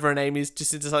 Ardern, whatever her name is,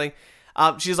 Jacinta something.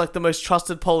 She's like the most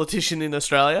trusted politician in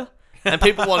Australia, and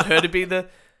people want her to be the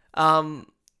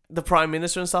Prime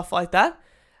Minister and stuff like that.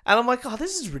 And I'm like, oh,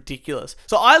 this is ridiculous.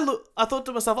 So I thought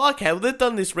to myself, okay, well, they've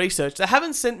done this research. They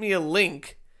haven't sent me a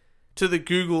link to the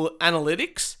Google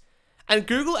Analytics. And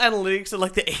Google Analytics are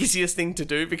like the easiest thing to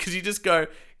do, because you just go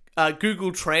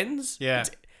Google Trends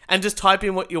and just type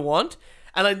in what you want.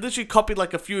 And I literally copied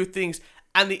like a few things,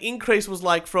 and the increase was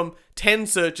like from 10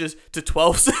 searches to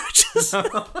 12 searches. So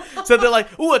they're like,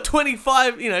 oh, a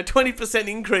 20%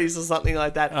 increase or something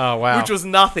like that. Oh, wow. Which was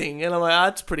nothing. And I'm like,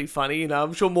 that's pretty funny. You know,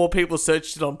 I'm sure more people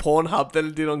searched it on Pornhub than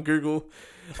it did on Google.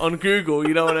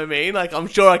 You know what I mean? Like, I'm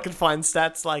sure I could find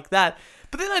stats like that.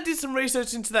 But then I did some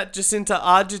research into that Jacinta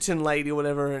Ardern lady,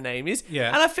 whatever her name is. Yeah.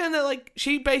 And I found that, like,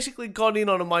 she basically got in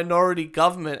on a minority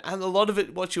government. And a lot of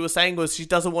it, what she was saying was she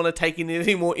doesn't want to take in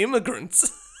any more immigrants.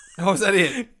 Oh, is that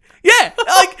it? Yeah,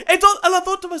 like, and I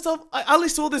thought to myself, I only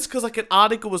saw this because, like, an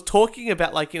article was talking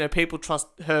about, like, you know, people trust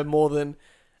her more than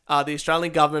the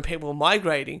Australian government, people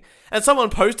migrating. And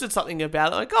someone posted something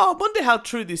about it, like, oh, I wonder how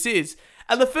true this is.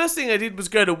 And the first thing I did was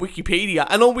go to Wikipedia,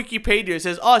 and on Wikipedia it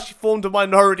says, oh, she formed a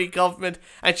minority government,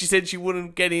 and she said she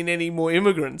wouldn't get in any more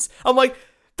immigrants. I'm like,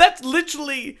 that's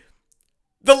literally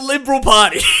the Liberal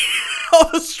Party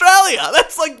of Australia.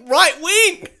 That's, like, right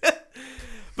wing.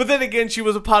 But then again, she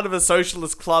was a part of a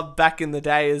socialist club back in the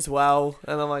day as well,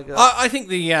 and I'm like, I think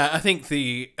the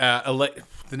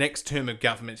next term of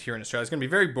government here in Australia is going to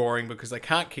be very boring, because they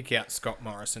can't kick out Scott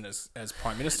Morrison as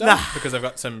Prime Minister, because they've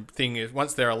got some thing.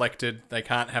 Once they're elected, they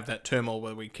can't have that turmoil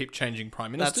where we keep changing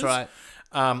Prime Ministers. That's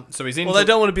right. So he's in. Well, they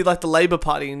don't want to be like the Labor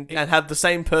Party and have the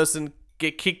same person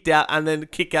get kicked out and then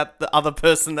kick out the other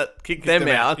person that kicked them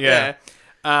out. Yeah.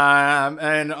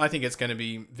 And I think it's going to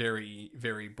be very,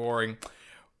 very boring.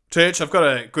 Church, I've got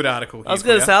a good article here. I was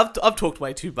going to say, I've talked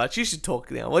way too much. You should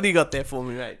talk now. What do you got there for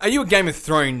me, mate? Are you a Game of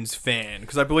Thrones fan?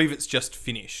 Because I believe it's just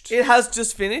finished. It has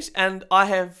just finished, and I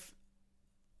have,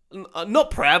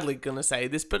 not proudly going to say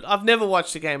this, but I've never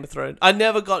watched a Game of Thrones. I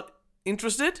never got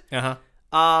interested. Uh-huh.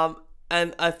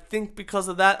 And I think because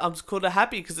of that, I'm kind of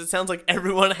happy, because it sounds like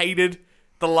everyone hated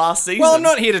the last season. Well, I'm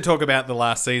not here to talk about the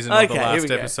last season or the here last we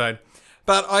go. episode.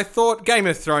 But I thought Game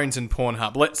of Thrones and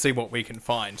Pornhub, let's see what we can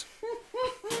find.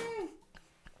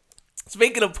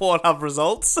 Speaking of Pornhub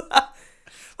results. Thought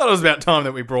it was about time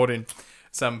that we brought in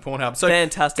some Pornhub. So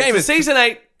fantastic. Season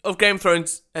 8 of Game of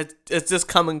Thrones has just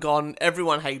come and gone.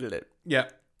 Everyone hated it. Yeah.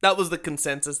 That was the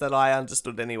consensus that I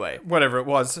understood anyway. Whatever it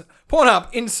was. Pornhub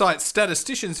Insight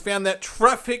statisticians found that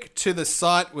traffic to the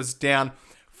site was down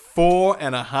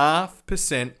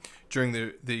 4.5%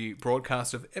 during the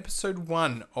broadcast of episode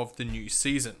 1 of the new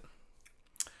season.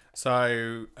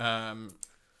 So,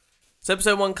 So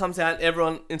episode 1 comes out,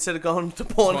 everyone, instead of going to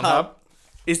Pornhub,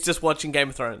 is just watching Game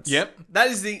of Thrones. Yep. That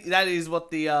is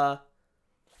what the, well,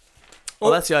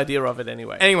 that's the idea of it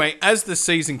anyway. Anyway, as the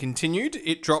season continued,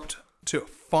 it dropped to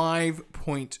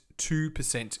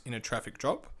 5.2% in a traffic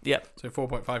drop. Yep. So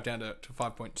 4.5 down to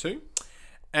 5.2.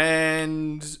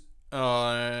 And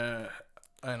I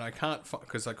can't,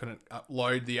 because I couldn't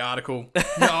upload the article.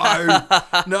 No.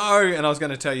 And I was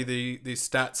going to tell you the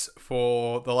stats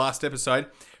for the last episode.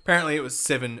 Apparently, it was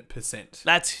 7%.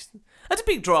 That's a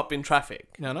big drop in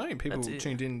traffic. No, people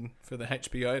tuned in for the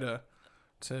HBO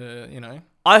to you know.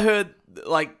 I heard,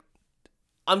 like,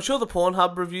 I'm sure the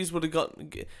Pornhub reviews would have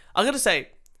gotten. I gotta say,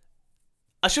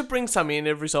 I should bring some in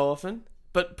every so often.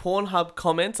 But Pornhub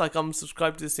comments, like, I'm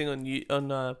subscribed to this thing on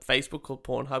Facebook called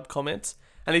Pornhub Comments,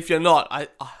 and if you're not, I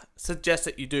suggest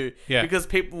that you do. Yeah. Because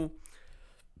people,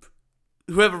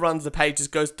 whoever runs the page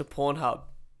just goes to Pornhub,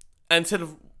 and instead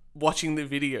of watching the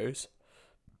videos,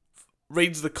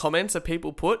 reads the comments that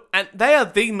people put, and they are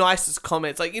the nicest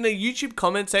comments. Like, YouTube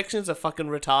comment sections are fucking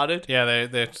retarded. Yeah,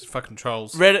 they're fucking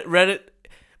trolls. Reddit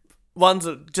ones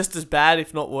are just as bad,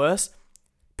 if not worse.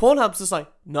 Pornhub's just like,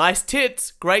 nice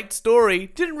tits, great story,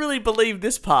 didn't really believe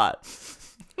this part.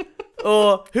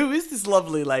 Or, who is this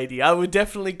lovely lady? I would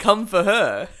definitely come for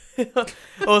her.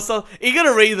 Or so, you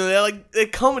gotta read them, they're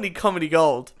comedy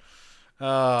gold.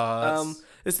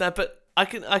 It's that, but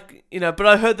but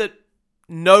I heard that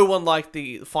no one liked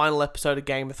the final episode of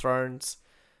Game of Thrones.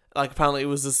 Like, apparently it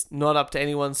was just not up to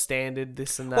anyone's standard,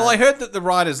 this and that. Well, I heard that the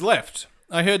writers left.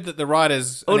 I heard that the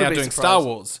writers are now doing Star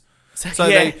Wars. So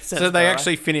they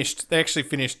actually finished. They actually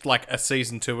finished like a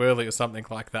season too early or something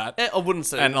like that. I wouldn't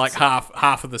say. And like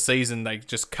half of the season they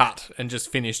just cut and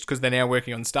just finished because they're now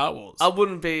working on Star Wars. I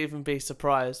wouldn't even be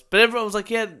surprised. But everyone was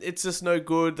like, "Yeah, it's just no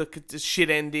good. The shit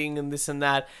ending and this and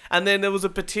that." And then there was a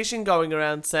petition going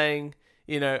around saying,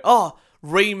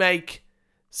 remake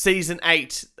season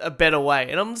 8 a better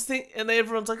way. And I'm just thinking, and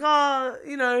everyone's like,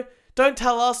 don't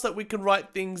tell us that we can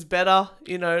write things better.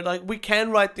 Like, we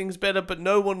can write things better, but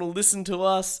no one will listen to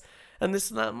us. And this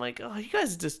and that. I'm like, you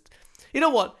guys are just... You know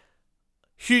what?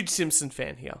 Huge Simpson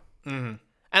fan here. Mm-hmm.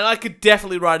 And I could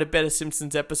definitely write a better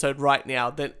Simpsons episode right now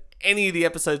than any of the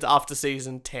episodes after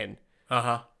season 10.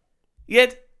 Uh-huh.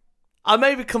 Yet, I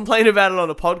maybe complain about it on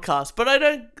a podcast, but I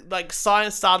don't,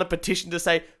 start a petition to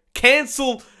say,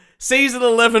 cancel season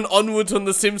 11 onwards on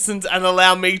The Simpsons and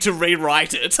allow me to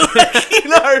rewrite it.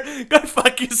 Go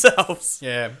fuck yourselves.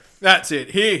 Yeah, that's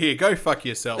it. Here, go fuck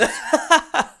yourselves.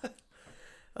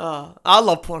 I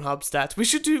love Pornhub stats. You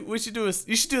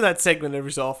should do that segment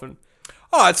every so often.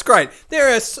 Oh, it's great.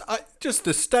 There are just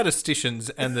the statisticians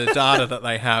and the data that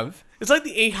they have. It's like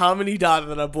the eHarmony data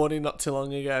that I bought in not too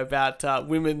long ago about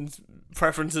women's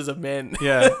preferences of men.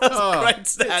 Yeah, great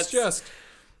stats.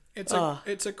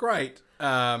 It's a great.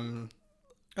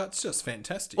 That's just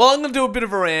fantastic. Well, I'm going to do a bit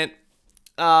of a rant.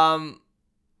 And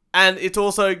it's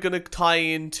also going to tie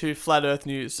into Flat Earth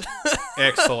news.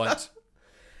 Excellent.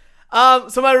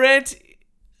 So my rant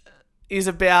is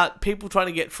about people trying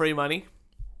to get free money.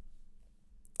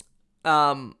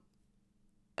 And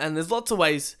there's lots of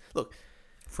ways. Look.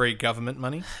 Free government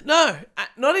money? No,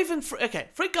 not even free. Okay,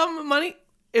 free government money.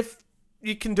 If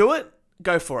you can do it,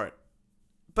 go for it.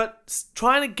 But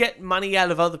trying to get money out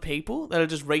of other people that are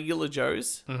just regular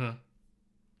Joes, mm-hmm.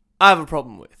 I have a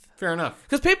problem with. Fair enough.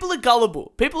 Because people are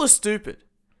gullible. People are stupid.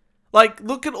 Like,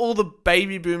 look at all the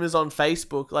baby boomers on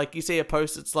Facebook. Like, you see a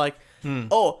post that's like,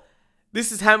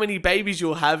 this is how many babies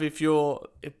you'll have if you're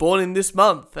born in this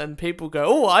month. And people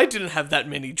go, I didn't have that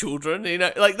many children.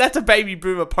 Like, that's a baby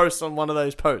boomer post on one of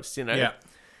those posts, Yeah.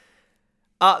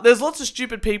 There's lots of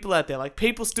stupid people out there. Like,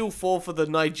 people still fall for the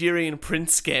Nigerian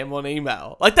prince scam on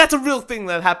email. Like, that's a real thing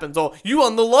that happens. Or, you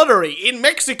won the lottery in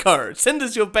Mexico. Send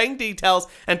us your bank details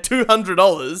and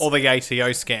 $200. Or the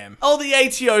ATO scam. Oh, the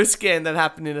ATO scam that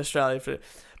happened in Australia.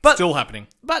 But still happening.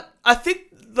 But I think,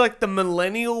 the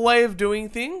millennial way of doing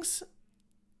things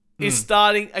is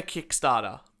starting a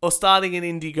Kickstarter. Or starting an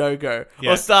Indiegogo.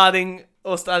 Yeah. Or starting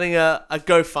a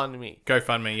GoFundMe.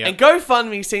 GoFundMe, yeah. And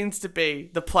GoFundMe seems to be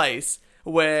the place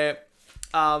where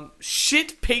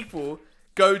shit people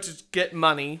go to get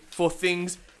money for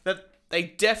things that they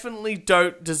definitely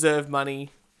don't deserve money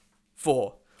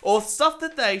for. Or stuff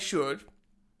that they should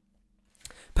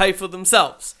pay for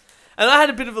themselves. And I had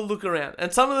a bit of a look around.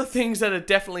 And some of the things that are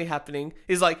definitely happening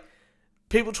is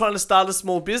people trying to start a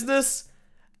small business.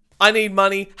 I need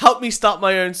money. Help me start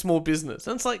my own small business.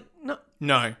 And it's like,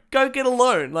 no. Go get a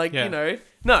loan.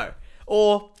 No.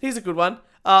 Or, here's a good one.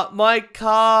 My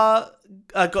car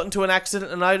got into an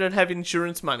accident and I don't have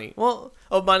insurance money. Well,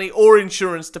 or money or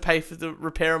insurance to pay for the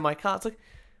repair of my car. It's like,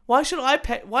 why should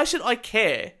I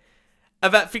care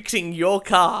about fixing your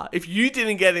car if you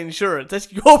didn't get insurance?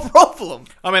 That's your problem.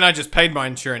 I mean, I just paid my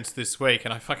insurance this week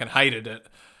and I fucking hated it.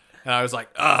 And I was like,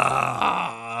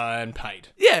 and paid.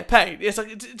 Yeah, paid. It's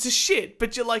like, it's a shit.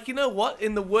 But you're like, you know what?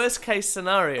 In the worst case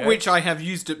scenario... Which I have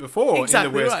used it before in the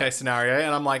worst case scenario.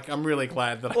 And I'm like, I'm really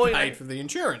glad that I paid for the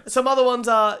insurance. Some other ones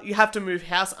are, you have to move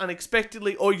house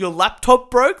unexpectedly or your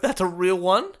laptop broke. That's a real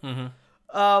one. Mm-hmm.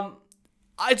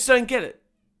 I just don't get it.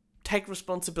 Take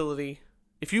responsibility.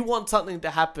 If you want something to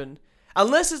happen,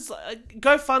 unless it's...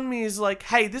 GoFundMe is like,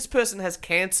 hey, this person has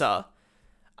cancer.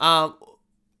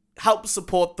 Help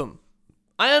support them.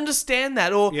 I understand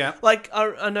that. Or,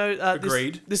 I know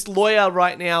this lawyer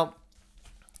right now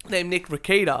named Nick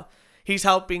Rakita, he's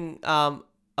helping a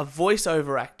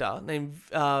voiceover actor named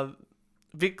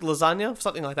Vic Lasagna,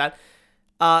 something like that.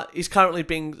 He's currently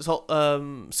being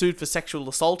sued for sexual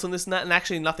assault and this and that, and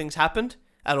actually nothing's happened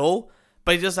at all.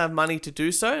 but he doesn't have money to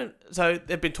do so. So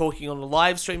they've been talking on a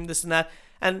live stream, this and that.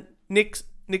 And Nick,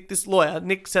 this lawyer,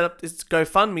 Nick set up this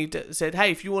GoFundMe, said,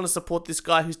 hey, if you want to support this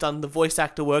guy who's done the voice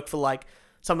actor work for like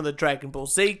some of the Dragon Ball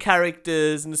Z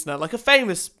characters and this and that, like a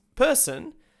famous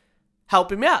person,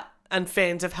 help him out. And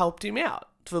fans have helped him out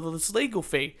for this legal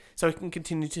fee so he can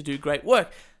continue to do great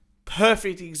work.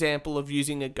 Perfect example of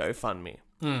using a GoFundMe.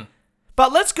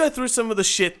 But let's go through some of the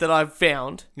shit that I've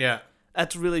found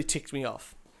that's really ticked me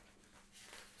off.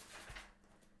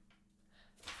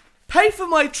 Pay for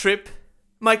my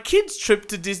kid's trip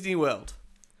to Disney World.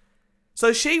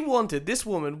 So this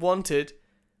woman wanted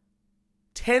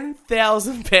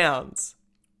 £10,000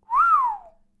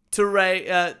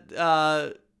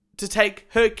 to take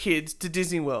her kids to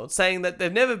Disney World, saying that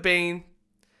they've never been.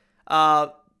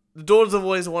 The daughters have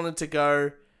always wanted to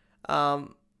go.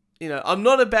 I'm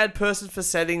not a bad person for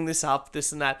setting this up,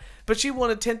 this and that, but she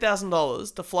wanted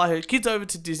 $10,000 to fly her kids over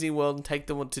to Disney World and take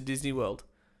them to Disney World.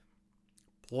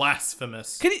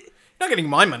 Blasphemous. You're not getting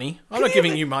my money. I'm not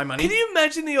giving you my money. Can you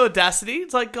imagine the audacity?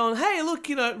 It's like going, hey, look,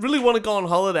 really want to go on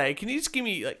holiday. Can you just give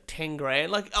me like 10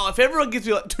 grand? Like, if everyone gives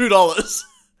me like $2,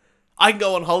 I can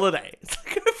go on holiday. It's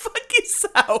like, go fuck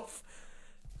yourself.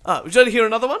 Would you like to hear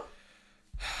another one?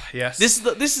 Yes.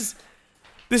 This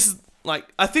is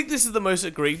like, I think this is the most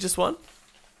egregious one.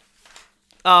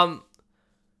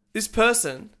 This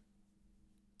person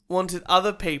wanted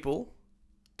other people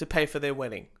to pay for their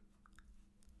wedding.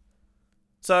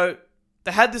 So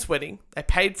they had this wedding, they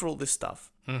paid for all this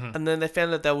stuff, and then they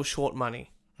found that they were short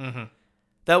money.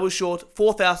 They were short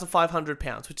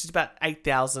 £4,500, which is about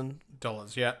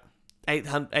 $8,000. Yeah.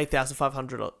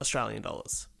 8,500 Australian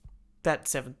dollars. About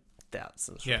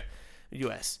 7,000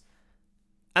 US.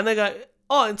 And they go,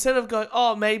 instead of going,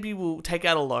 maybe we'll take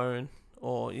out a loan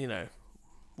or,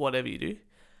 whatever you do,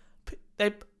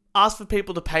 they ask for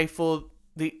people to pay for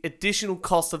the additional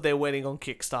cost of their wedding on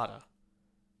Kickstarter.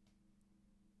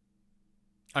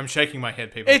 I'm shaking my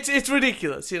head, people. It's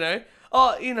ridiculous, we're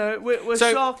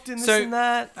shocked and this and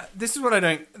that. This is what I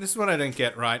don't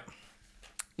get, right?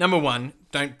 Number one,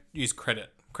 don't use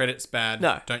credit. Credit's bad.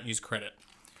 No. Don't use credit.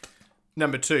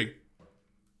 Number two,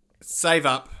 save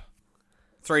up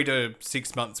 3 to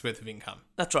 6 months worth of income.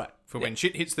 That's right. For when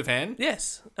shit hits the fan.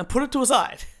 Yes. And put it to a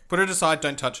side. Put it aside,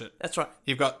 don't touch it. That's right.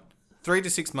 You've got 3 to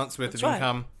 6 months worth of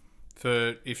income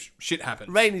for if shit happens.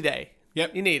 Rainy day.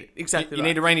 Yep. You need it. Exactly You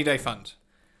need a rainy day fund.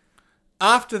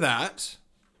 After that,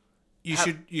 you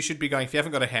should be going, if you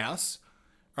haven't got a house,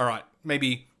 all right,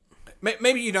 maybe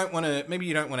you don't want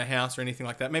a house or anything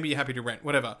like that. Maybe you're happy to rent,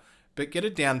 whatever. But get a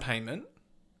down payment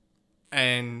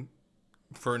and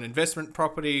for an investment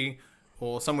property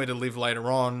or somewhere to live later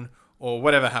on or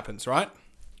whatever happens, right?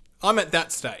 I'm at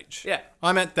that stage. Yeah.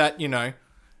 I'm at that,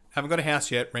 haven't got a house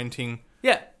yet, renting.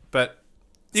 Yeah. But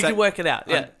you can work it out.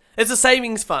 Yeah. It's a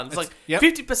savings fund. It's like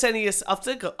 50% of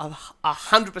your... I've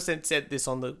 100% said this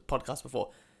on the podcast before.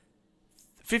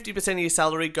 50% of your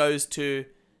salary goes to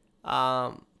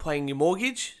paying your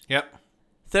mortgage. Yep.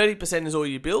 30% is all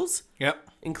your bills. Yep.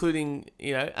 Including,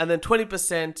 and then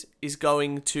 20% is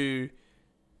going to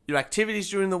your activities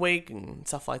during the week and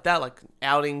stuff like that, like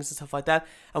outings and stuff like that.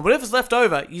 And whatever's left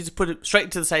over, you just put it straight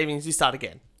into the savings, you start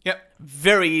again. Yep.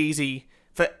 Very easy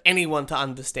for anyone to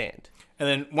understand. And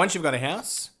then once you've got a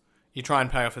house, you try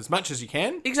and pay off as much as you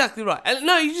can. Exactly right. And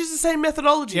no, you use the same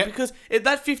methodology because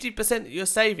that 50% that you're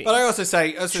saving. But I also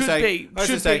say,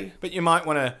 but you might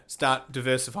want to start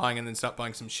diversifying and then start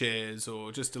buying some shares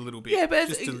or just a little bit. Yeah, but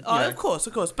of course.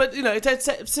 But it's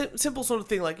a simple sort of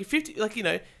thing. Like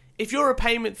if your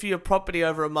repayment for your property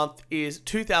over a month is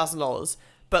 $2,000,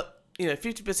 but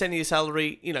 50% of your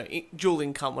salary, dual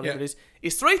income, whatever it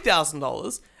is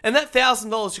 $3,000, and that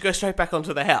 $1,000 should go straight back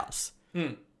onto the house.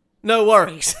 No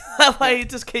worries. That way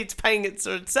it just keeps paying it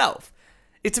for itself.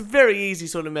 It's a very easy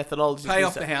sort of methodology. Pay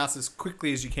off the house as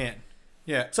quickly as you can.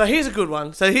 Yeah. So here's a good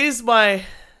one. So here's my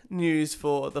news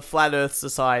for the Flat Earth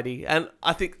Society. And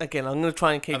I think, again, I'm going to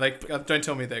try and keep... don't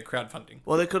tell me they're crowdfunding.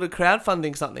 Well, they could have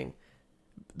crowdfunding something.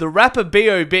 The rapper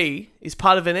B.O.B. is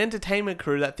part of an entertainment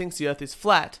crew that thinks the Earth is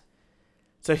flat.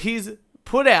 So he's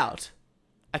put out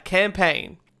a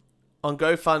campaign on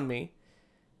GoFundMe.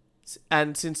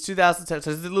 And since 2007,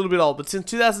 so it's a little bit old, but since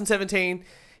 2017,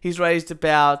 he's raised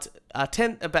about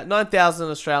 9,000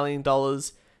 Australian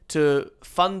dollars to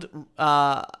fund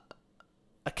a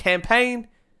campaign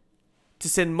to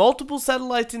send multiple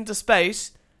satellites into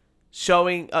space,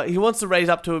 showing he wants to raise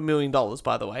up to $1 million,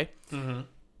 by the way,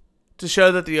 to show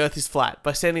that the Earth is flat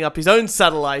by sending up his own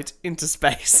satellite into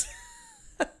space.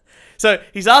 So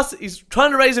he's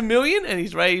trying to raise $1 million, and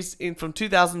he's raised from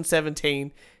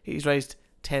 2017, he's raised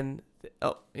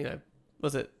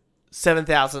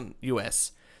 7,000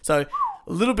 US. So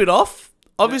a little bit off.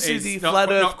 Obviously, It's the not,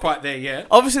 flat Earth. not quite there yet.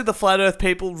 Obviously, the flat Earth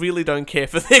people really don't care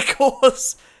for their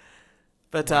cause.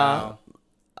 But Wow.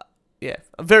 yeah,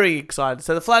 I'm very excited.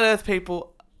 So the flat Earth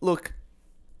people, look,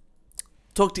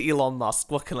 talk to Elon Musk.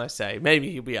 What can I say?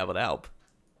 Maybe he'll be able to help.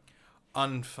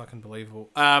 Unfucking believable.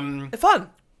 They're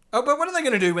fun. Oh, but what are they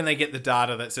going to do when they get the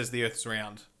data that says the Earth's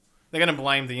round? They're going to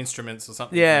blame the instruments or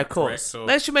something. Yeah, of correct, course. or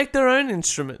They should make their own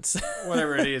instruments.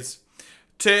 whatever it is.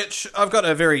 Turch, I've got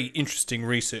a very interesting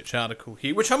research article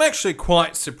here, which I'm actually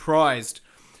quite surprised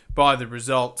by the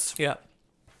results, Yeah.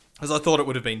 as I thought it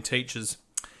would have been teachers.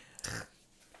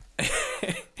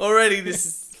 Already, this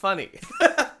is funny.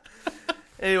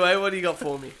 Anyway, what do you got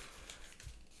for me?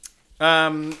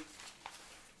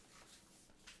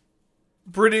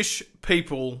 British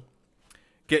people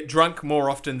get drunk more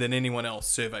often than anyone else,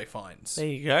 survey finds. There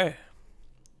you go.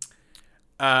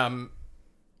 On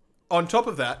top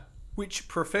of that, which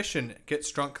profession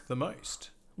gets drunk the most?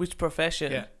 Which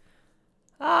profession? Yeah.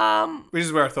 Which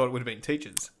is where I thought it would have been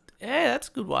teachers. Yeah, that's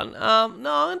a good one. No,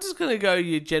 I'm just gonna go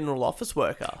your general office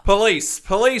worker. Police.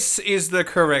 Police is the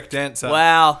correct answer.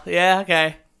 Wow. Yeah.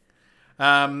 Okay.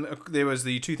 There was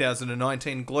the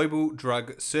 2019 Global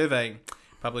Drug Survey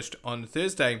published on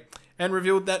Thursday and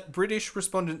revealed that British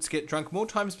respondents get drunk more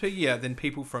times per year than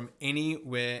people from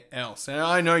anywhere else. And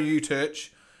I know you, Turch.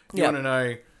 You Yep. want to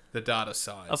know the data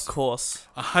size. Of course.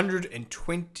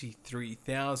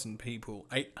 123,000 people,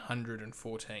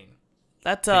 814.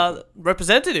 That's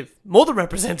representative. More than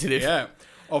representative. Yeah,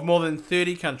 of more than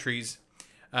 30 countries.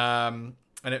 And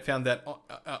it found that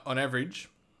on average,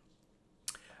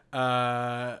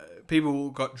 people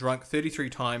got drunk 33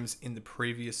 times in the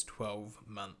previous 12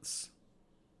 months.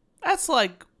 That's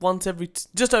like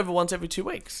just over once every 2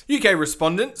 weeks. UK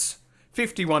respondents,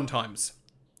 51 times.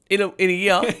 In a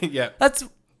year. Yeah. That's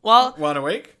well. One a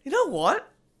week. You know what?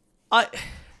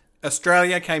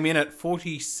 Australia came in at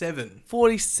 47.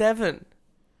 47.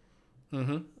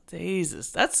 Mm-hmm.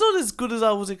 Jesus, that's not as good as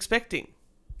I was expecting.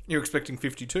 You're expecting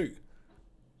 52.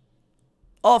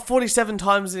 Oh, 47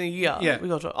 times in a year. Yeah. We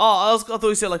got. I thought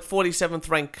you said like 47th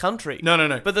ranked country.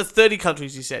 No. But there's 30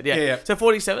 countries you said. Yeah. Yeah. So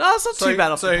 47. Oh, it's not too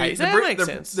bad off the pace. That makes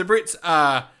sense. The Brits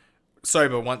are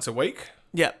sober once a week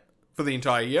Yep. for the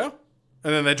entire year,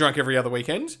 and then they're drunk every other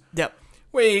weekend. Yep.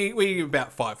 We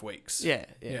about 5 weeks. Yeah.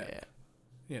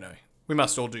 You know, we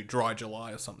must all do dry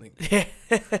July or something. Yeah.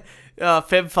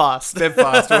 Feb fast. Feb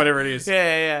fast or whatever it is.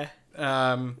 Yeah.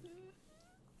 And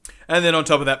then on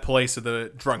top of that, police are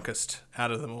the drunkest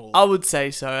out of them all. I would say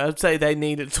so. I'd say they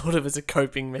need it sort of as a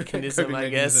coping mechanism, Coping I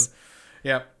mechanism. guess.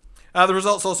 Yeah. The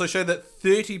results also show that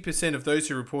 30% of those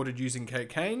who reported using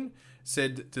cocaine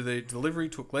said the delivery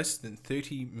took less than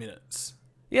 30 minutes.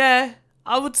 Yeah.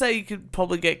 I would say you could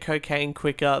probably get cocaine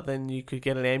quicker than you could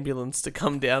get an ambulance to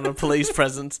come down or police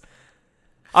presence.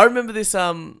 I remember this,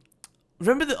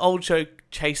 remember the old show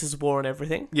Chases War and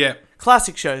Everything? Yeah.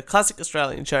 Classic show, classic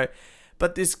Australian show.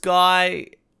 But this guy,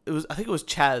 I think it was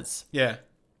Chaz, Yeah.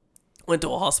 went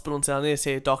to a hospital and said, I need to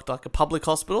see a doctor, like a public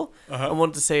hospital. Uh-huh. I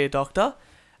wanted to see a doctor.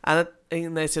 And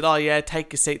they said, oh yeah,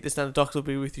 take a seat, this and the doctor will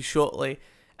be with you shortly.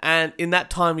 And in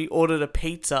that time, he ordered a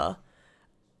pizza,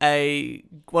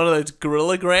 one of those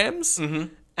Gorilla Grams,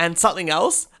 and something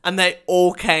else. And they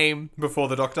all came Before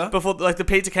the doctor? before, like the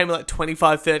pizza came in like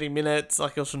 25, 30 minutes,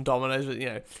 like it was from Domino's, but you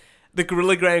know, the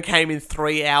Gorilla Gram came in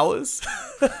 3 hours.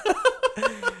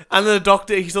 And then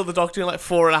he saw the doctor in like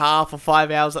 4.5 or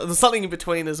 5 hours. There's something in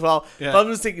between as well. Yeah. But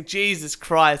I'm just thinking, Jesus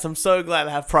Christ, I'm so glad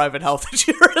I have private health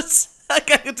insurance. Like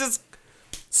I could just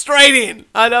straight in.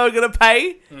 I know I'm going to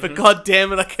pay, but God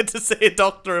damn it, I get to see a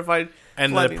doctor if I...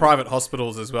 And the private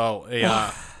hospitals as well.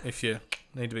 ER, if you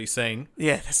need to be seen.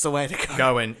 Yeah, that's the way to go.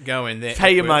 Go in there.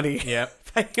 Pay your money.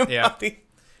 Yep. Pay your Yeah.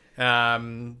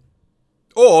 money.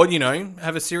 Or, you know,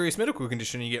 have a serious medical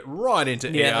condition and you get right into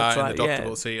ER that's and right, the doctor yeah.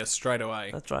 will see you straight away.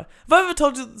 That's right. Have I ever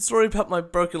told you the story about my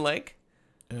broken leg?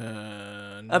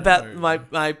 No. About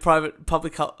my private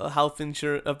public health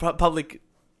insurance, public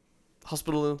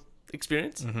hospital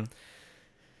experience? Mm-hmm.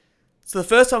 So the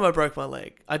first time I broke my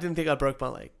leg, I didn't think I broke my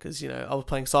leg because, you know, I was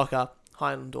playing soccer,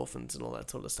 high on endorphins and all that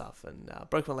sort of stuff, and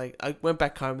broke my leg. I went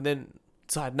back home and then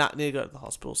decided not need to go to the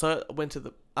hospital. So I went to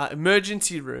the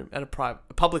emergency room at a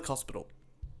public hospital.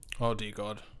 Oh, dear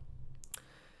God.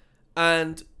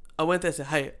 And I went there and said,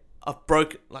 hey, I've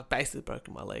basically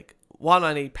broken my leg. 1,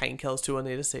 I need painkillers. 2, I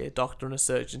need to see a doctor and a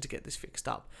surgeon to get this fixed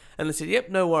up. And they said, yep,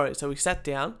 no worries. So we sat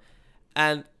down,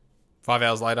 and 5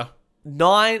 hours later.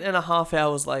 9.5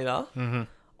 hours later, Mm-hmm.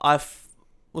 I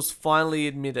was finally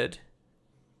admitted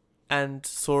and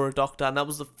saw a doctor. And that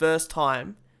was the first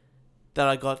time that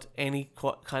I got any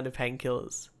kind of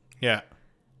painkillers. Yeah.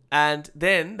 And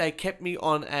then they kept me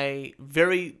on a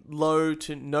very low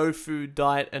to no food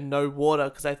diet and no water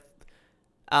because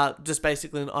just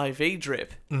basically an IV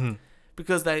drip. Mm-hmm.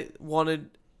 Because they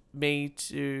wanted me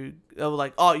to... They were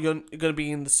like, oh, you're going to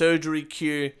be in the surgery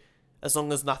queue as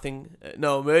long as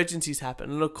no emergencies happen.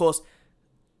 And of course,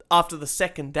 after the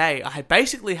second day, I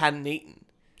hadn't eaten.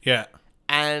 Yeah.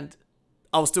 And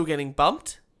I was still getting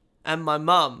bumped. And my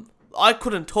mum, I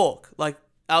couldn't talk. Like,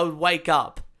 I would wake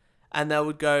up and they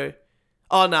would go,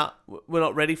 oh, no, we're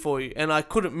not ready for you. And I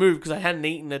couldn't move because I hadn't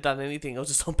eaten or done anything. I was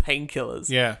just on painkillers.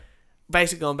 Yeah.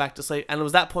 Basically going back to sleep. And it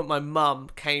was that point my mum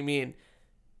came in.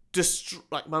 Just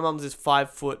like, my mum's this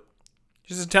 5 foot...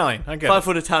 She's Italian. I get 5 it.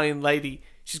 foot Italian lady.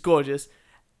 She's gorgeous.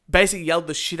 Basically yelled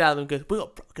the shit out of them. Goes, we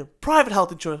got private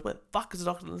health insurance. What the fuck is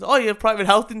the doctor? Oh, you have private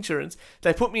health insurance.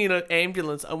 They put me in an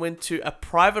ambulance. I went to a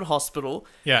private hospital.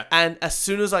 Yeah. And as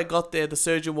soon as I got there, the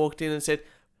surgeon walked in and said,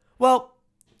 well,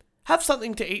 have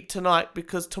something to eat tonight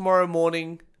because tomorrow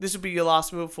morning, this will be your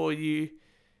last meal for you.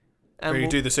 And we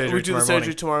do the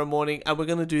surgery tomorrow morning. And we're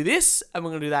going to do this and we're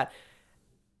going to do that.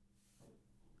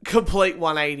 Complete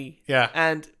 180. Yeah.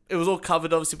 And it was all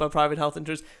covered, obviously, by private health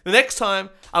insurance. The next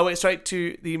time, I went straight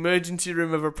to the emergency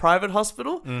room of a private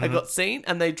hospital. Mm-hmm. I got seen,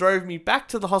 and they drove me back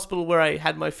to the hospital where I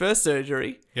had my first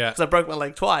surgery. Yeah. Because I broke my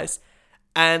leg twice.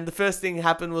 And the first thing that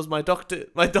happened was my doctor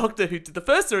who did the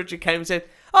first surgery came and said,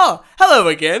 oh, hello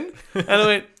again. And I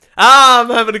went,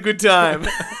 I'm having a good time.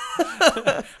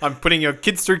 I'm putting your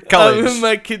kids through college.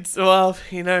 My kids, well,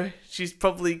 she's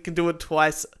probably can do it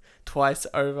twice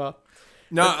over.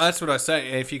 No, that's what I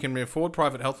say. If you can afford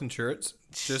private health insurance,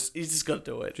 You just got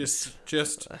to do it. Just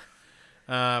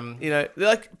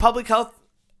like public health,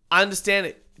 I understand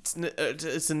it.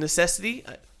 It's a necessity,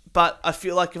 but I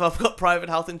feel like if I've got private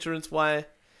health insurance, I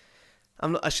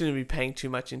shouldn't be paying too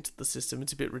much into the system.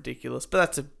 It's a bit ridiculous, but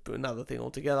that's another thing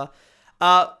altogether.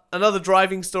 Another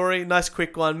driving story, nice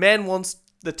quick one. Man wants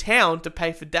the town to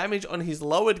pay for damage on his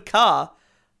lowered car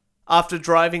after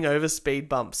driving over speed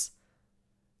bumps.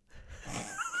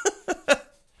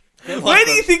 Where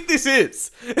do you think this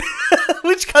is?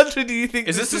 Which country do you think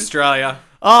is this this Australia?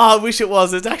 Oh, I wish it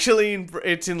was. It's actually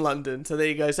it's in London. So there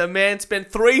you go. So a man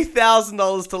spent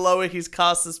 $3,000 to lower his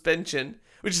car suspension,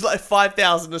 which is like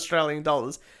 5,000 Australian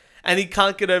dollars, and he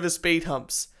can't get over speed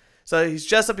humps. So he's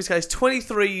just up his car. He's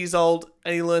 23 years old,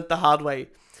 and he learnt the hard way.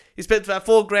 He spent about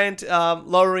 $4,000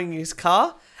 lowering his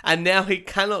car, and now he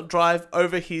cannot drive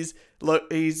over his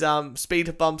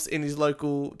speed bumps in his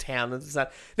local town.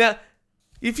 Now,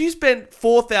 if you spent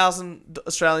 4,000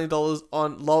 Australian dollars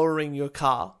on lowering your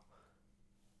car,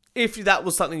 if that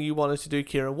was something you wanted to do,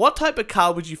 Kieran, what type of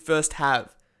car would you first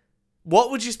have?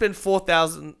 What would you spend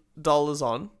 $4,000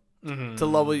 on to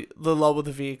lower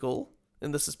the vehicle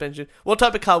and the suspension? What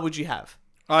type of car would you have?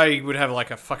 I would have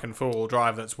like a fucking four-wheel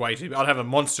drive that's way too... I'd have a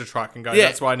monster truck and go,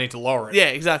 that's why I need to lower it. Yeah,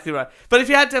 exactly right. But if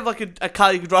you had to have like a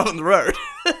car you could drive on the road,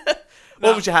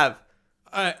 what would you have?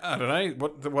 I don't know.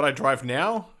 What I drive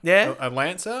now? Yeah. A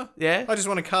Lancer? Yeah. I just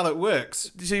want a car that works.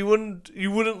 So you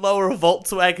wouldn't lower a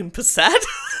Volkswagen Passat?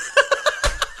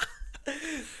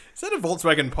 Is that a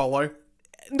Volkswagen Polo?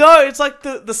 No, it's like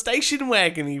the station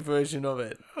wagon-y version of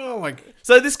it. Oh my...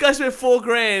 So this guy spent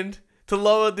 $4,000 to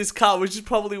lower this car, which is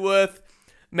probably worth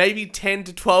maybe 10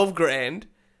 to 12 grand,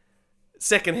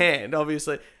 second hand,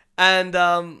 obviously. And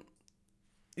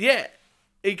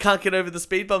he can't get over the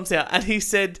speed bumps now. And he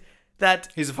said that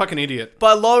he's a fucking idiot.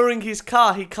 By lowering his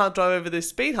car, he can't drive over this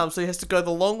speed hump, so he has to go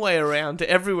the long way around to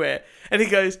everywhere. And he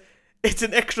goes, it's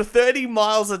an extra 30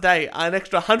 miles a day, an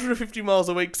extra 150 miles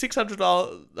a week, 600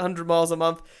 miles a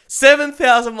month,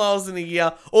 7,000 miles in a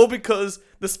year, all because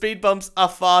the speed bumps are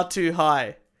far too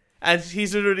high. And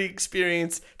he's already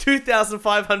experienced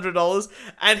 $2,500,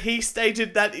 and he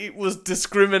stated that it was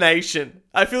discrimination.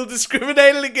 I feel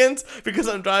discriminated against because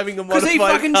I'm driving a modified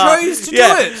car. Because he fucking chose to do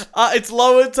it. It's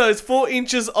lowered, so it's 4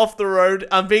 inches off the road.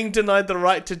 I'm being denied the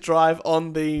right to drive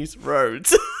on these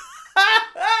roads.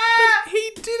 But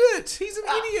he did it. He's an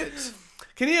idiot.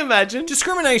 Can you imagine?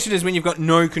 Discrimination is when you've got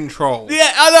no control.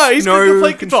 Yeah, I know. He's got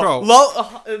complete control.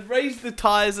 control. Raise the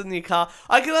tires in your car.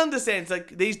 I can understand. It's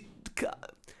like these...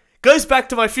 Goes back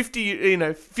to my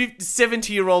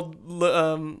 70-year-old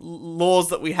laws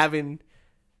that we have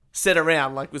set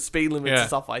around, like with speed limits and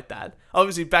stuff like that.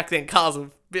 Obviously, back then, cars were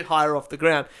a bit higher off the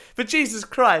ground. But Jesus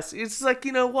Christ, it's like,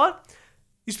 you know what?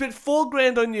 You spent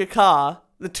 $4,000 on your car,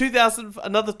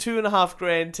 another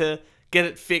 $2,500 to get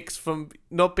it fixed from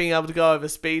not being able to go over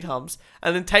speed humps,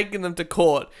 and then taking them to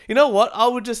court. You know what? I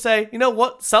would just say, you know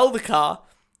what? Sell the car,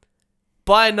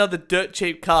 buy another dirt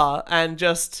cheap car, and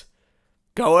just...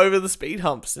 go over the speed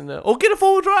humps or get a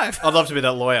 4-wheel drive. I'd love to be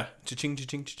that lawyer. Cha-ching,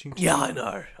 cha-ching, cha-ching. Yeah, I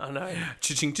know.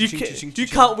 Cha-ching, You, cha-ching, cha-ching, you cha-ching.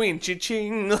 can't win.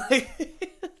 Cha-ching.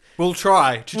 We'll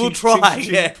try. Cha-ching, We'll try,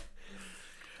 cha-ching, cha-ching.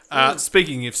 yeah.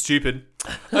 Speaking of stupid,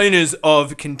 owners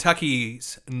of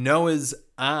Kentucky's Noah's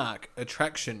Ark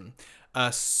attraction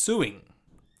are suing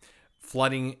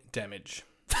flooding damage.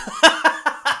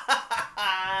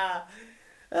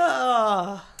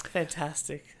 Oh,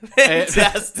 fantastic. It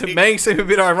Fantastic. may seem a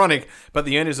bit ironic, but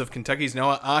the owners of Kentucky's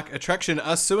Noah Ark attraction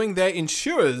are suing their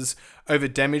insurers over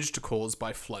damage caused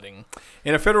by flooding.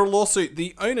 In a federal lawsuit,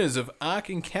 the owners of Ark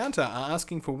Encounter are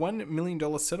asking for $1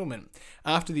 million settlement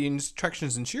after the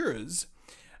attraction's insurers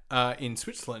in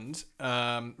Switzerland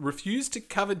refused to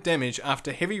cover damage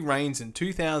after heavy rains in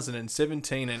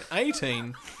 2017 and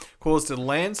 18 caused a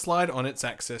landslide on its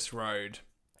access road.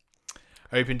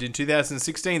 Opened in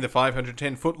 2016, the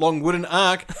 510-foot-long wooden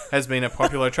ark has been a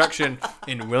popular attraction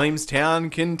in Williamstown,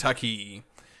 Kentucky.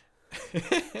 Can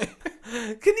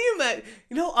you imagine?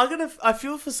 You know, I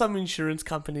feel for some insurance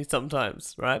companies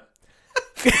sometimes, right?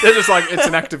 They're just like, it's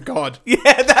an act of God.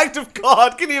 Yeah, the act of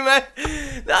God. Can you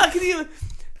imagine? No, can you?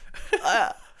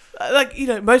 Like, you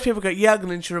know, most people go, yeah, I'm going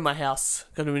to insure my house,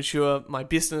 going to insure my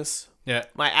business, Yeah.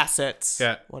 my assets,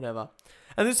 Yeah. whatever.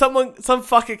 And then some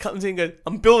fucker comes in and goes,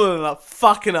 I'm building a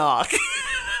fucking ark.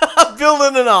 I'm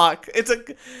building an ark.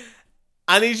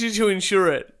 I need you to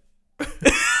insure it.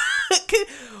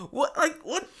 What?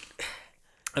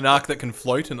 An ark that can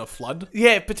float in a flood?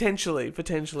 Yeah, potentially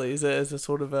is a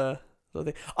sort of a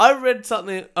thing. I read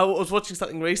something. I was watching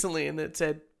something recently, and it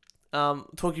said,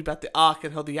 talking about the ark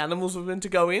and how the animals were meant to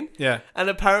go in. Yeah. And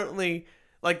apparently,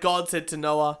 like God said to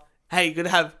Noah, "Hey, you're gonna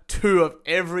have 2 of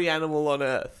every animal on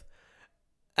Earth."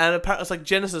 And apparently, it's like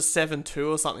Genesis 7:2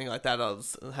 or something like that. I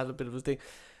had a bit of a thing,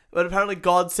 but apparently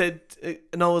God said,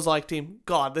 Noah's like to him,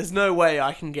 "God, there's no way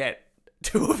I can get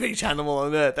 2 of each animal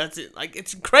on Earth. That's it. Like,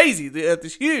 it's crazy. The Earth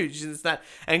is huge, and it's that."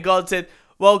 And God said,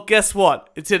 "Well, guess what?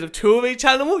 Instead of 2 of each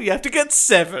animal, you have to get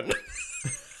 7."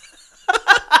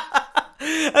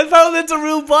 And apparently that's a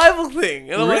real Bible thing.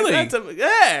 And I'm Really? like,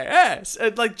 yeah. It's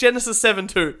like Genesis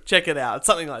 7:2. Check it out. It's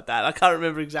something like that. I can't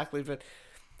remember exactly, but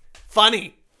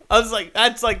funny. I was like,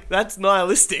 that's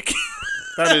nihilistic.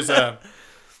 That's a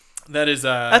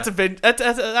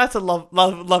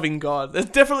loving God. There's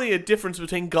definitely a difference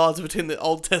between gods between the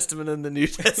Old Testament and the New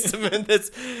Testament.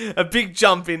 There's a big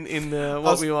jump in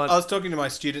what we want. I was talking to my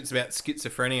students about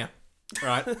schizophrenia,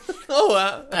 right?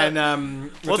 Oh, And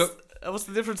what's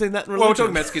the difference in that and well, we're religion?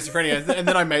 talking about schizophrenia, and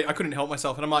then I couldn't help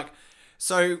myself, and I'm like,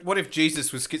 so what if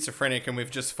Jesus was schizophrenic and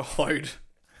we've just followed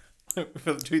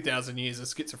for 2,000 years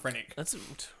as schizophrenic?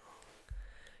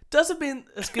 Doesn't mean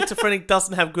a schizophrenic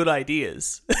doesn't have good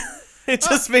ideas. It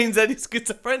just means that he's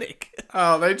schizophrenic.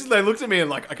 Oh, they looked at me and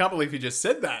like, I can't believe you just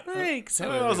said that.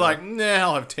 Exactly. And I was like, nah,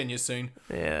 I'll have tenure soon.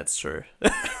 Yeah, that's true.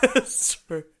 That's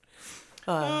true.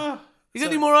 You got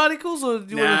any more articles, or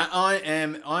do you Nah, want?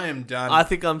 I am done. I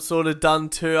think I'm sort of done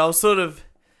too. I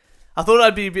thought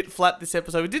I'd be a bit flat this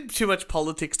episode. We did too much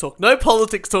politics talk. No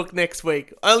politics talk next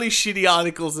week. Only shitty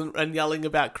articles and yelling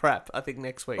about crap, I think,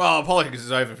 next week. Well, politics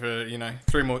is over for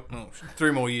 3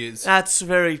 more years. That's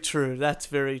very true.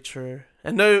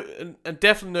 And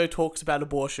definitely no talks about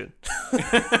abortion.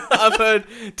 I've heard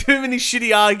too many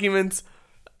shitty arguments,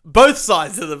 both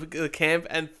sides of the camp,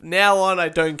 and from now on, I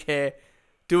don't care.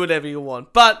 Do whatever you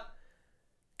want. But,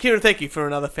 Kieran, thank you for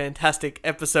another fantastic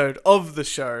episode of the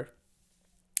show.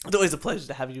 It's always a pleasure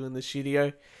to have you in the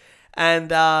studio. And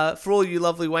for all you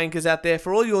lovely wankers out there,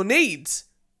 for all your needs,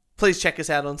 please check us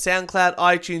out on SoundCloud,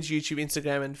 iTunes, YouTube,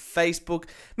 Instagram, and Facebook.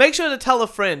 Make sure to tell a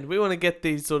friend. We want to get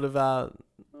these sort of... we're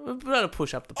going to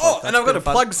push up the podcast. Oh, and I've got to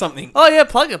plug something. Oh, yeah,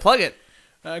 plug it.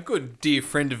 A good dear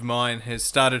friend of mine has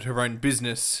started her own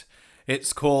business.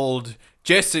 It's called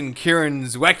Jess and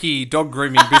Kieran's Wacky Dog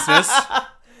Grooming Business.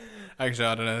 Actually,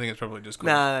 I don't know. I think it's probably just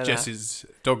called Jess's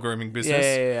Dog Grooming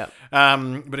Business.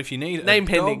 Yeah. But if you need Name a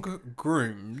pending. dog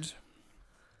groomed...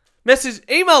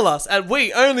 Email us at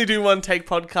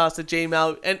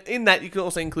weonlydoontakepodcast@gmail.com, and in that you can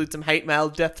also include some hate mail,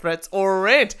 death threats, or a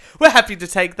rant. We're happy to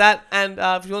take that, and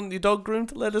if you want your dog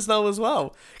groomed, let us know as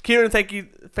well. Kieran, thank you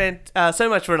so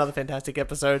much for another fantastic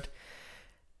episode.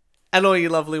 And all you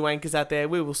lovely wankers out there,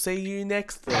 we will see you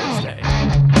next Thursday.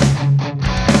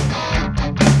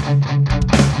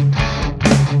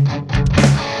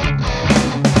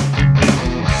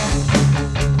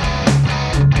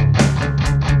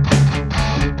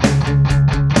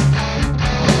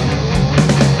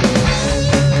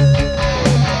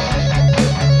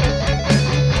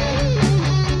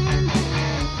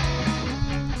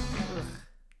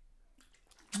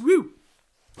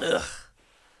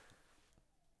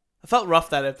 felt rough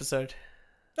that episode.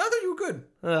 I thought you were good.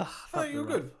 Ugh, thought you were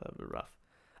good. Felt a bit rough.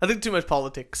 I think too much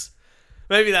politics.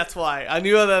 Maybe that's why. I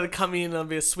knew that I'd come in and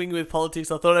be a swing with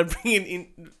politics. I thought I'd bring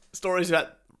in stories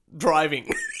about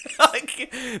driving.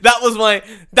 Like,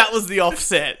 that was the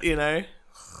offset, you know?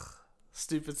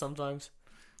 Stupid sometimes.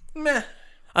 Meh.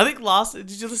 I think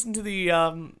did you listen to the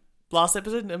last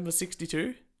episode, number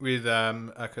 62? With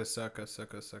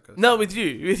Akasaka. No, with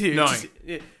you. No.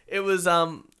 It was,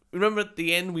 remember at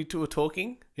the end we were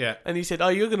talking? Yeah. And you said, oh,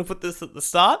 you're going to put this at the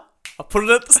start? I put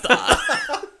it at the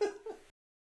start.